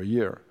for a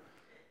year.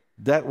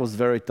 That was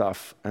very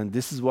tough. And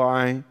this is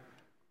why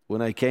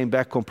when I came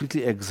back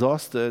completely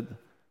exhausted,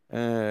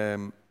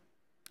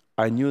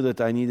 I knew that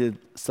I needed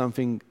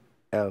something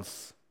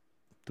else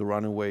to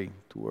run away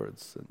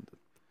towards. And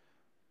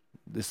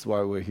this is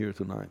why we're here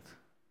tonight.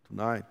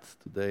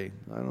 Today,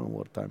 I don't know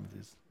what time it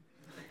is.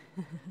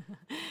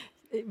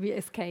 We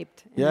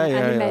escaped in an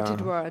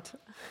animated world.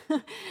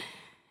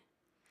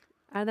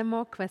 Are there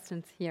more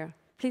questions here?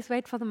 Please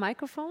wait for the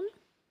microphone.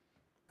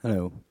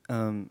 Hello.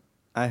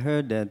 I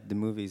heard that the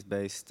movie is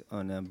based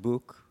on a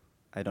book.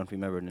 I don't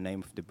remember the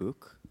name of the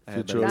book.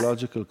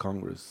 Futurological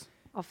Congress.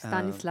 Of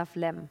Stanislav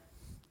Lem.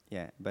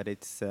 Yeah, but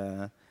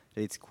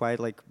it's quite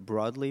like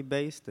broadly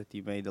based, that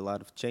you made a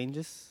lot of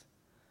changes.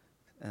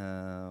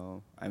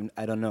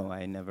 I don't know,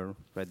 I never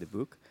read the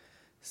book.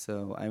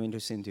 So I'm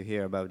interested to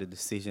hear about the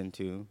decision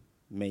to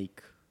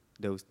make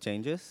those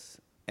changes.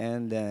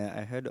 And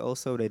I heard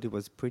also that it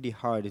was pretty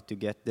hard to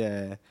get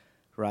the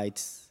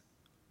rights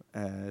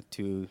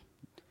to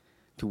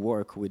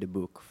work with the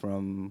book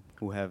from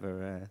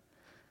whoever.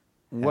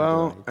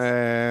 Well,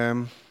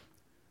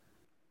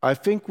 I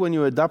think when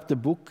you adapt a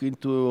book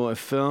into a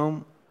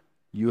film,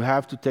 you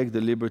have to take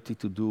the liberty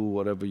to do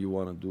whatever you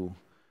want to do.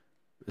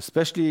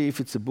 Especially if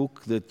it's a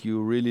book that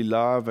you really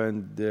love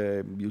and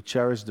you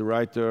cherish the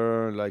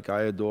writer, like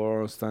I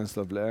adore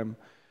Stanislav Lem.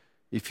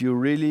 If you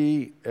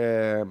really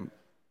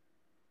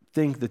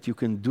think that you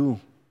can do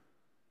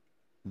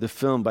the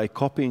film by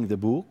copying the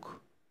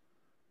book,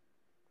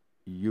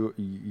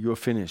 you're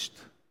finished.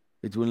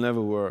 It will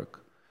never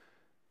work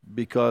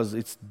because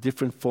it's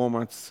different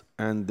formats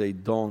and they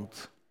don't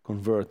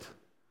convert.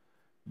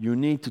 You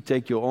need to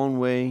take your own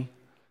way.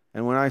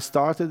 And when I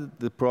started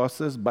the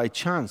process, by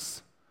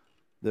chance,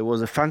 there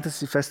was a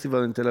fantasy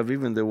festival in Tel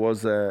Aviv, and there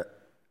was a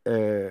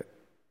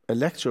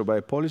lecture by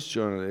a Polish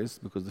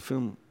journalist, because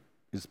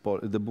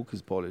the book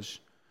is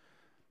Polish.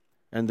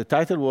 And the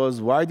title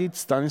was, "Why did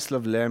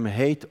Stanislav Lem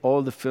hate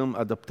all the film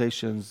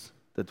adaptations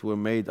that were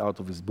made out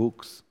of his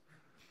books?"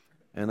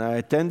 And I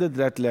attended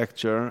that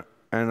lecture,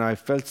 and I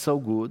felt so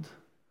good,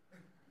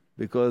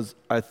 because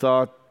I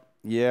thought,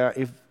 yeah,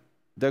 if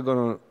they're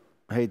going to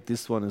hate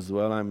this one as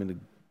well. I'm in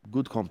a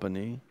good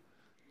company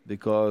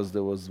because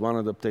there was one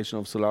adaptation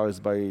of Solaris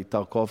by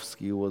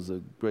Tarkovsky, who was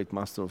a great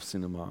master of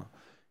cinema,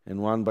 and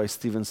one by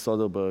Steven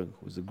Soderbergh,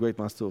 who was a great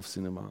master of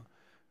cinema.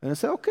 And I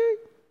said, okay,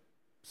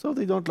 so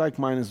they don't like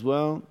mine as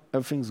well.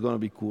 Everything's going to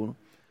be cool.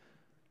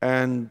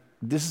 And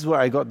this is where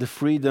I got the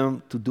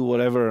freedom to do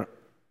whatever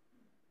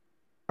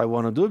I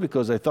want to do,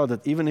 because I thought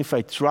that even if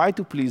I try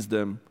to please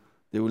them,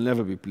 they will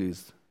never be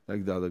pleased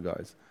like the other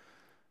guys.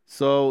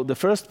 So the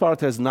first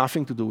part has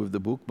nothing to do with the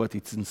book, but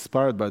it's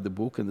inspired by the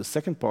book. And the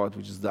second part,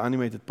 which is the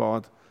animated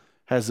part,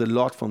 has a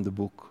lot from the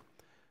book.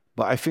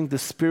 But I think the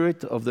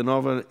spirit of the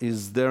novel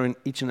is there in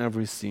each and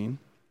every scene.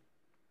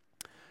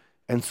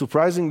 And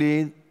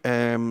surprisingly,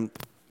 a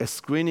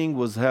screening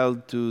was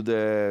held to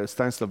the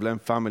Stanislav Lem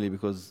family,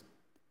 because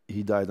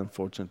he died,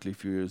 unfortunately, a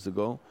few years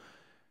ago,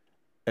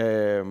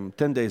 10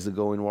 days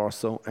ago in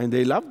Warsaw. And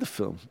they loved the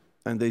film.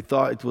 And they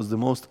thought it was the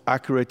most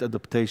accurate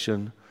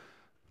adaptation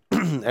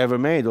ever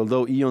made.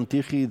 Although Ion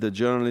Tichy, the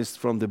journalist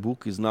from the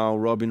book, is now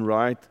Robin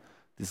Wright,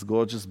 this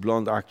gorgeous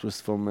blonde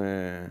actress from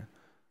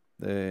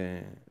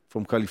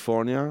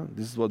California.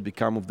 This is what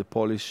became of the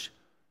Polish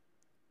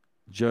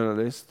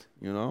journalist,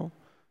 you know.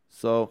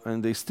 So,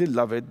 and they still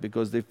love it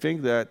because they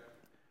think that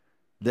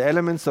the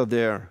elements are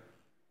there,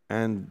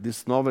 and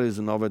this novel is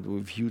a novel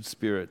with huge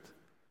spirit.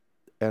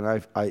 And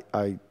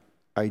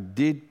I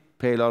did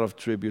pay a lot of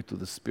tribute to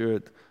the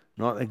spirit,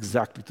 not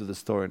exactly to the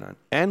storyline.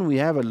 And we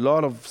have a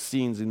lot of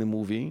scenes in the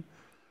movie,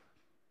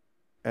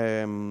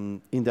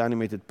 in the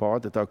animated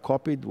part, that are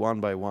copied one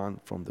by one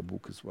from the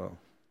book as well.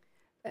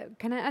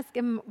 Can I ask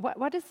him,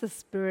 what is the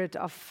spirit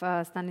of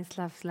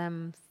Stanislav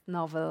Lem's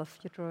novel,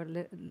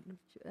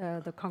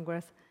 The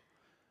Congress?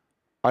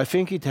 I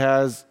think it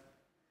has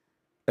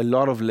a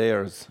lot of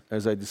layers,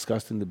 as I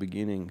discussed in the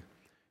beginning.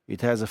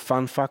 It has a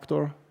fun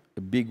factor,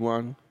 a big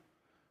one,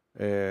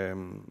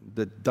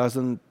 that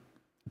doesn't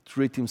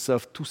treat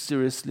himself too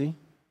seriously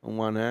on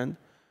one hand.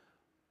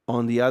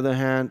 On the other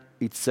hand,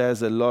 it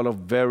says a lot of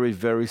very,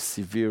 very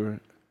severe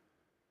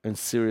and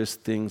serious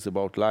things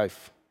about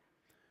life.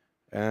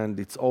 And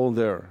it's all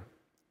there.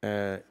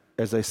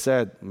 As I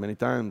said many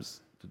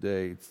times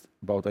today, it's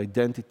about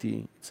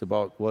identity. It's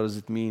about what does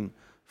it mean,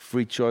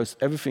 free choice.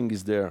 Everything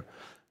is there.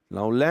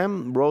 Now,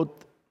 Lem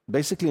wrote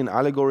basically an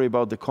allegory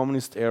about the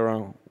communist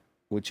era,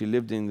 which he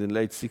lived in the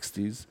late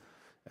 60s.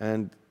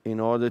 And in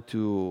order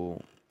to,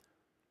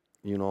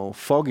 you know,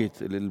 fog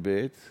it a little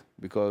bit,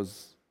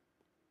 because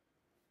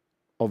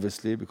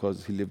obviously,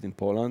 because he lived in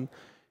Poland,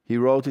 he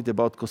wrote it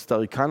about Costa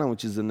Rica,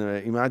 which is an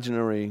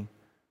imaginary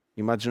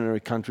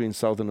country in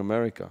Southern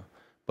America.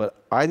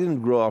 But I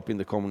didn't grow up in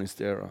the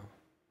communist era.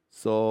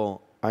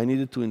 So I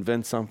needed to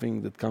invent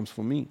something that comes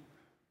from me,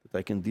 that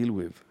I can deal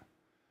with.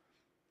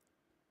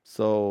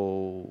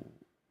 So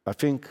I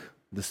think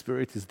the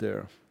spirit is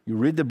there. You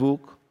read the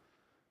book,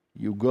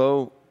 you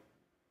go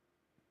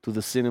to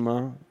the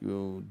cinema,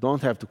 you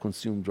don't have to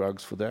consume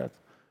drugs for that,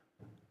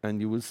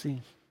 and you will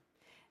see.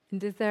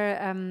 And is there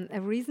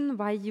a reason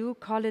why you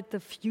call it the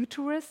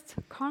Futurist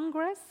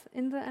Congress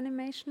in the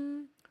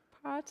animation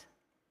part?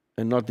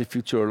 And not the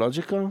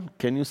Futurological?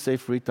 Can you say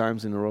 3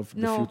 times in a row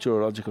the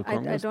Futurological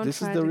Congress? I don't.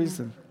 This is the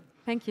reason.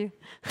 Thank you.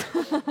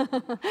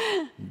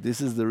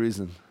 This is the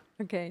reason.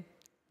 Okay.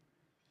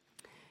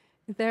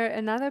 Is there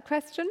another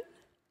question?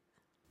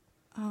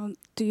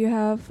 Do you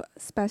have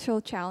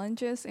special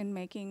challenges in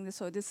making this?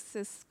 So this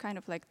is kind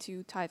of like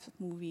 2 types of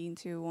movie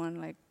into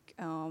one, like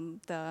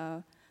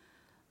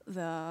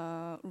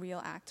the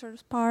real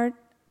actors part,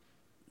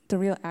 the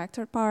real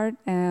actor part,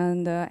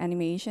 and the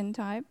animation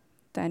type,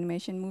 the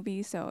animation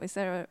movie. So is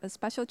there a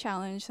special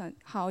challenge on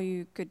how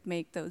you could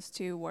make those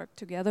 2 work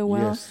together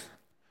well? Yes.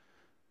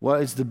 Well,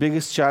 it's the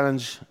biggest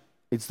challenge.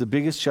 It's the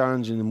biggest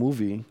challenge in the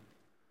movie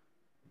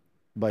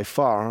by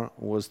far,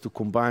 was to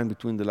combine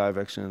between the live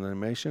action and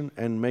animation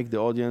and make the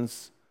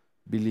audience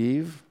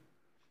believe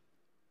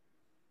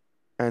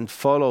and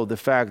follow the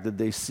fact that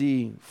they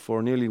see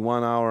for nearly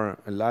 1 hour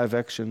a live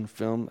action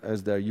film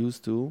as they're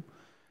used to,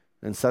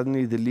 and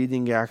suddenly the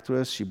leading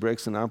actress, she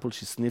breaks an apple,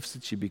 she sniffs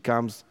it, she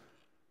becomes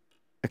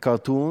a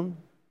cartoon,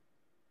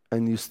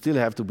 and you still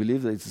have to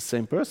believe that it's the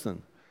same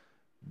person.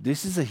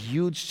 This is a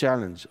huge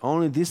challenge.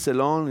 Only this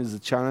alone is a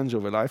challenge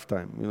of a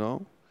lifetime, you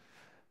know?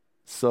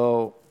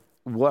 So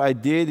what I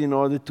did in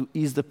order to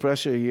ease the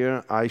pressure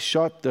here, I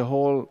shot the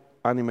whole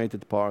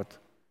animated part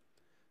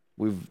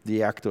with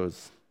the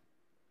actors.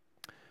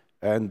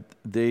 And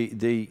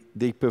they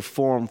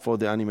perform for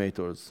the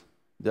animators.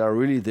 They are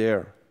really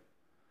there.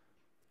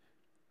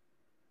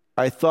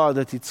 I thought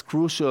that it's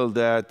crucial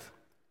that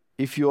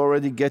if you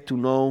already get to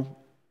know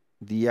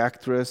the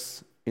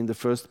actress in the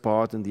first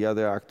part and the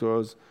other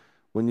actors,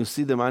 when you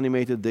see them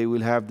animated, they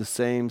will have the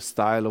same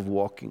style of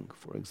walking,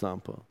 for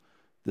example,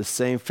 the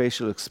same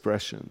facial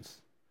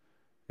expressions,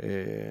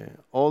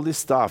 all this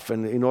stuff.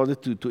 And in order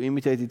to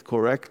imitate it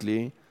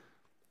correctly,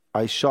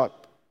 I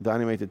shot the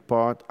animated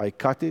part, I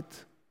cut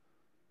it,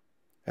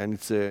 and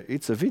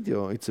it's a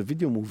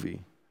video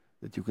movie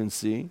that you can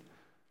see.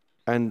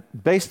 And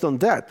based on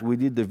that, we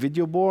did the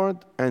video board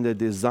and the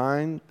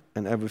design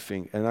and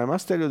everything. And I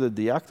must tell you that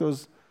the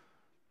actors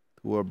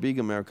who are big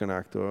American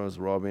actors,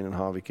 Robin and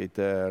Harvey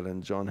Keitel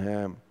and Jon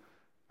Hamm,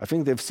 I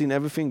think they've seen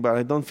everything, but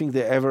I don't think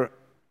they ever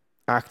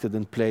acted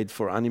and played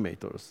for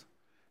animators.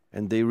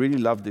 And they really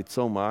loved it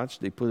so much.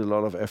 They put a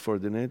lot of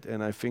effort in it,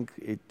 and I think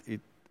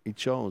it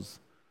shows.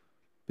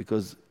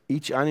 Because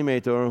each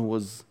animator who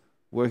was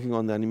working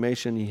on the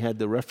animation, he had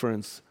the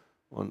reference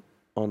on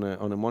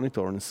a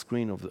monitor, on a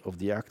screen of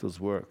the actor's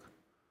work.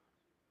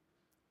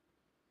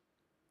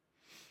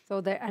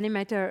 So the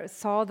animator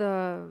saw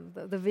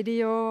the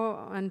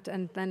video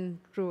and then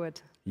drew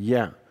it?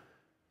 Yeah.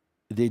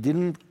 They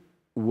didn't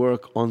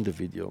work on the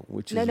video,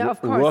 which is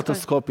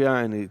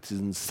rotoscopia, and it's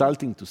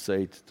insulting to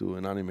say it to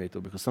an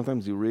animator, because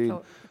sometimes you read,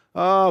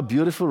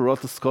 beautiful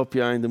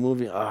rotoscopia in the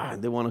movie,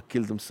 and they want to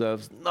kill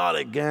themselves. Not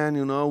again,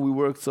 you know, we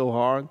worked so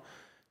hard.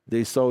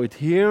 They saw it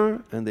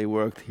here, and they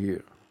worked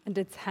here. And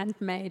it's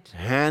handmade?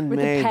 Handmade.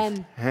 With a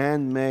pen?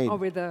 Handmade. Or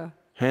with a...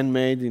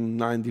 Handmade in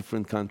 9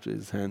 different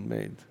countries,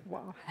 handmade.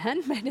 Wow,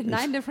 handmade in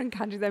 9 different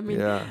countries. I mean,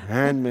 yeah,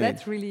 handmade.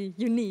 That's really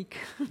unique.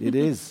 It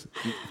is.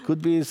 It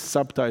could be a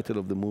subtitle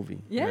of the movie.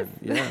 Yes.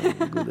 Yeah,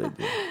 good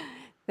idea.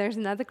 There's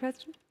another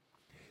question.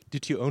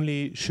 Did you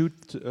only shoot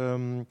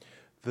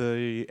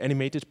the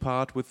animated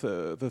part with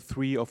the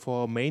 3 or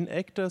 4 main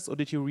actors, or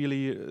did you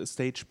really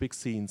stage big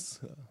scenes?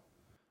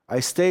 I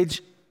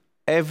stage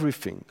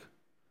everything.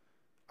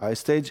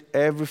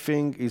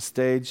 Everything is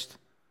staged.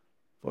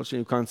 Fortunately,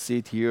 you can't see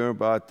it here,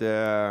 but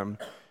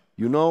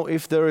you know,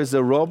 if there is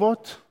a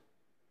robot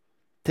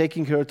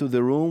taking her to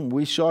the room,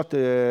 we shot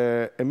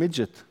a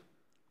midget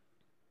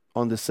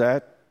on the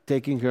set,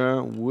 taking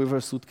her with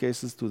her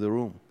suitcases to the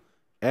room.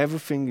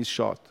 Everything is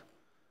shot.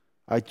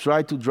 I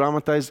try to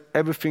dramatize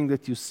everything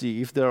that you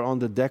see. If they're on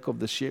the deck of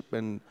the ship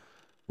and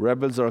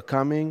rebels are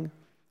coming,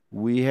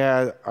 we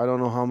had, I don't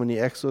know how many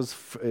extras,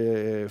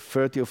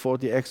 30 or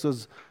 40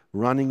 extras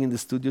running in the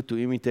studio to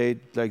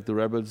imitate like the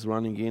rebels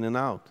running in and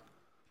out.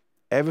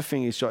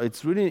 Everything is shot.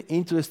 It's really an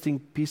interesting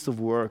piece of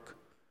work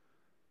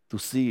to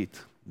see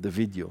it, the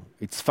video.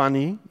 It's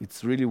funny.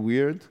 It's really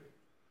weird.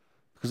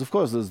 Because, of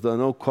course, there's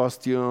no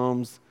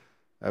costumes.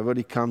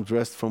 Everybody comes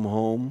dressed from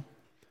home.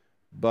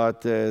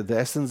 But the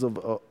essence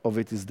of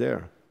it is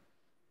there.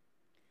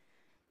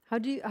 How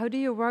do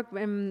you work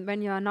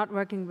when you are not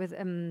working with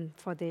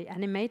for the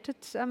animated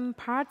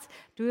parts?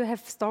 Do you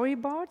have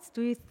storyboards?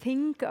 Do you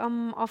think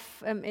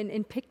of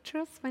in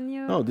pictures when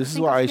you? No, this is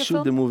why I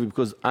shoot the movie,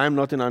 because I'm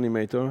not an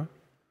animator,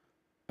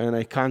 and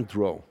I can't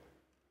draw.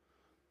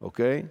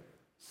 Okay,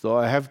 so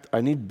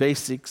I need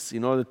basics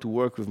in order to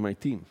work with my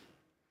team.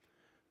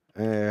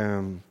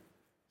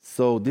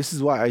 So this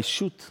is why I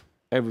shoot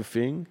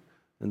everything,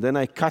 and then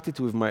I cut it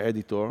with my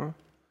editor,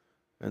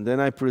 and then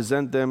I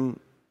present them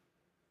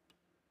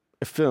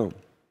a film,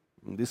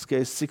 in this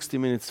case 60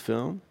 minutes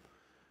film,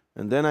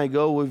 and then I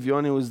go with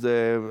Yoni, who's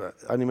the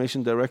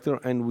animation director,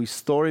 and we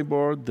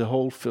storyboard the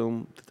whole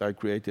film that I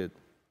created.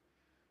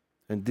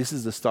 And this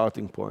is the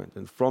starting point.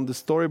 And from the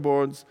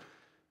storyboards,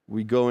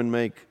 we go and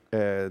make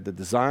the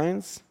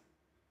designs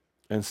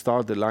and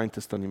start the line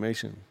test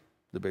animation,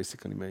 the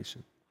basic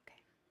animation.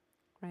 Okay,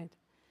 great.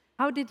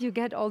 How did you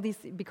get all these,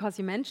 because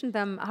you mentioned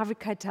them, Harvey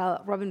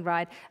Keitel, Robin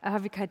Wright,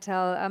 Harvey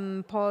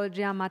Keitel, Paul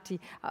Giamatti,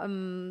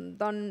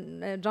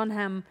 Jon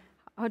Hamm,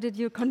 how did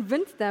you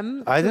convince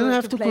them? I didn't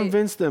have to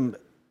convince them.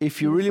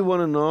 If you really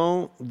want to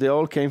know, they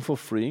all came for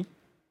free.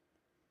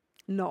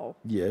 No.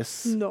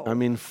 Yes. No. I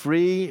mean,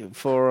 free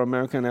for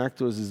American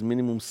actors is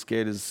minimum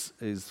scale is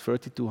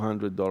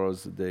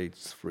 $3,200 a day.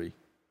 It's free,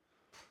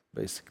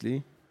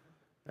 basically.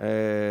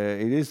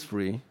 It is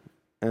free,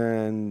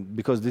 and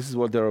because this is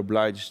what they're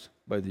obliged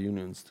by the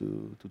unions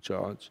to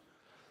charge.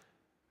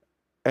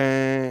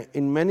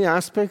 In many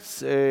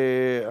aspects,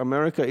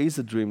 America is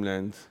a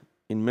dreamland.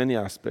 In many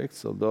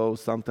aspects, although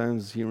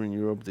sometimes here in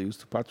Europe they used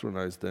to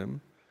patronize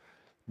them,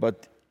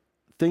 but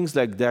things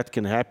like that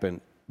can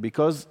happen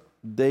because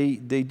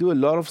they do a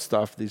lot of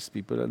stuff, these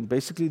people, and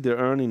basically they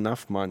earn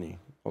enough money,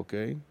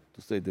 okay,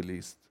 to say the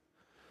least.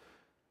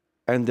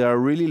 And they are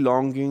really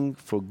longing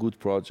for good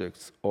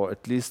projects, or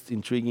at least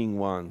intriguing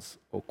ones,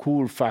 or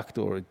cool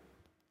factor.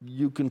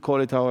 You can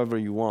call it however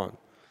you want.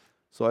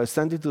 So I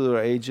sent it to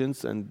their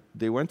agents, and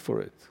they went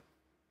for it.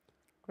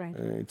 Great.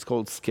 It's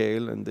called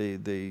Scale, and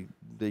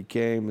they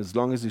came. As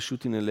long as you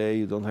shoot in LA,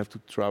 you don't have to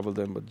travel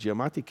them. But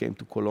Giamatti came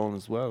to Cologne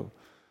as well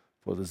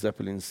for the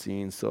Zeppelin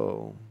scene,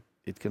 so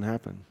it can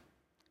happen.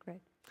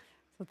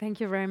 So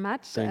thank you very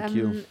much. Thank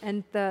you.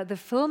 And the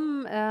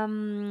film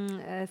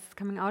is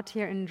coming out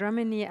here in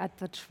Germany at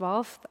the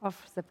 12th of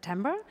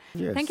September.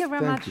 Yes, thank you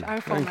very much,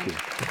 Ari Folman.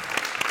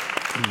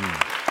 Thank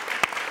you.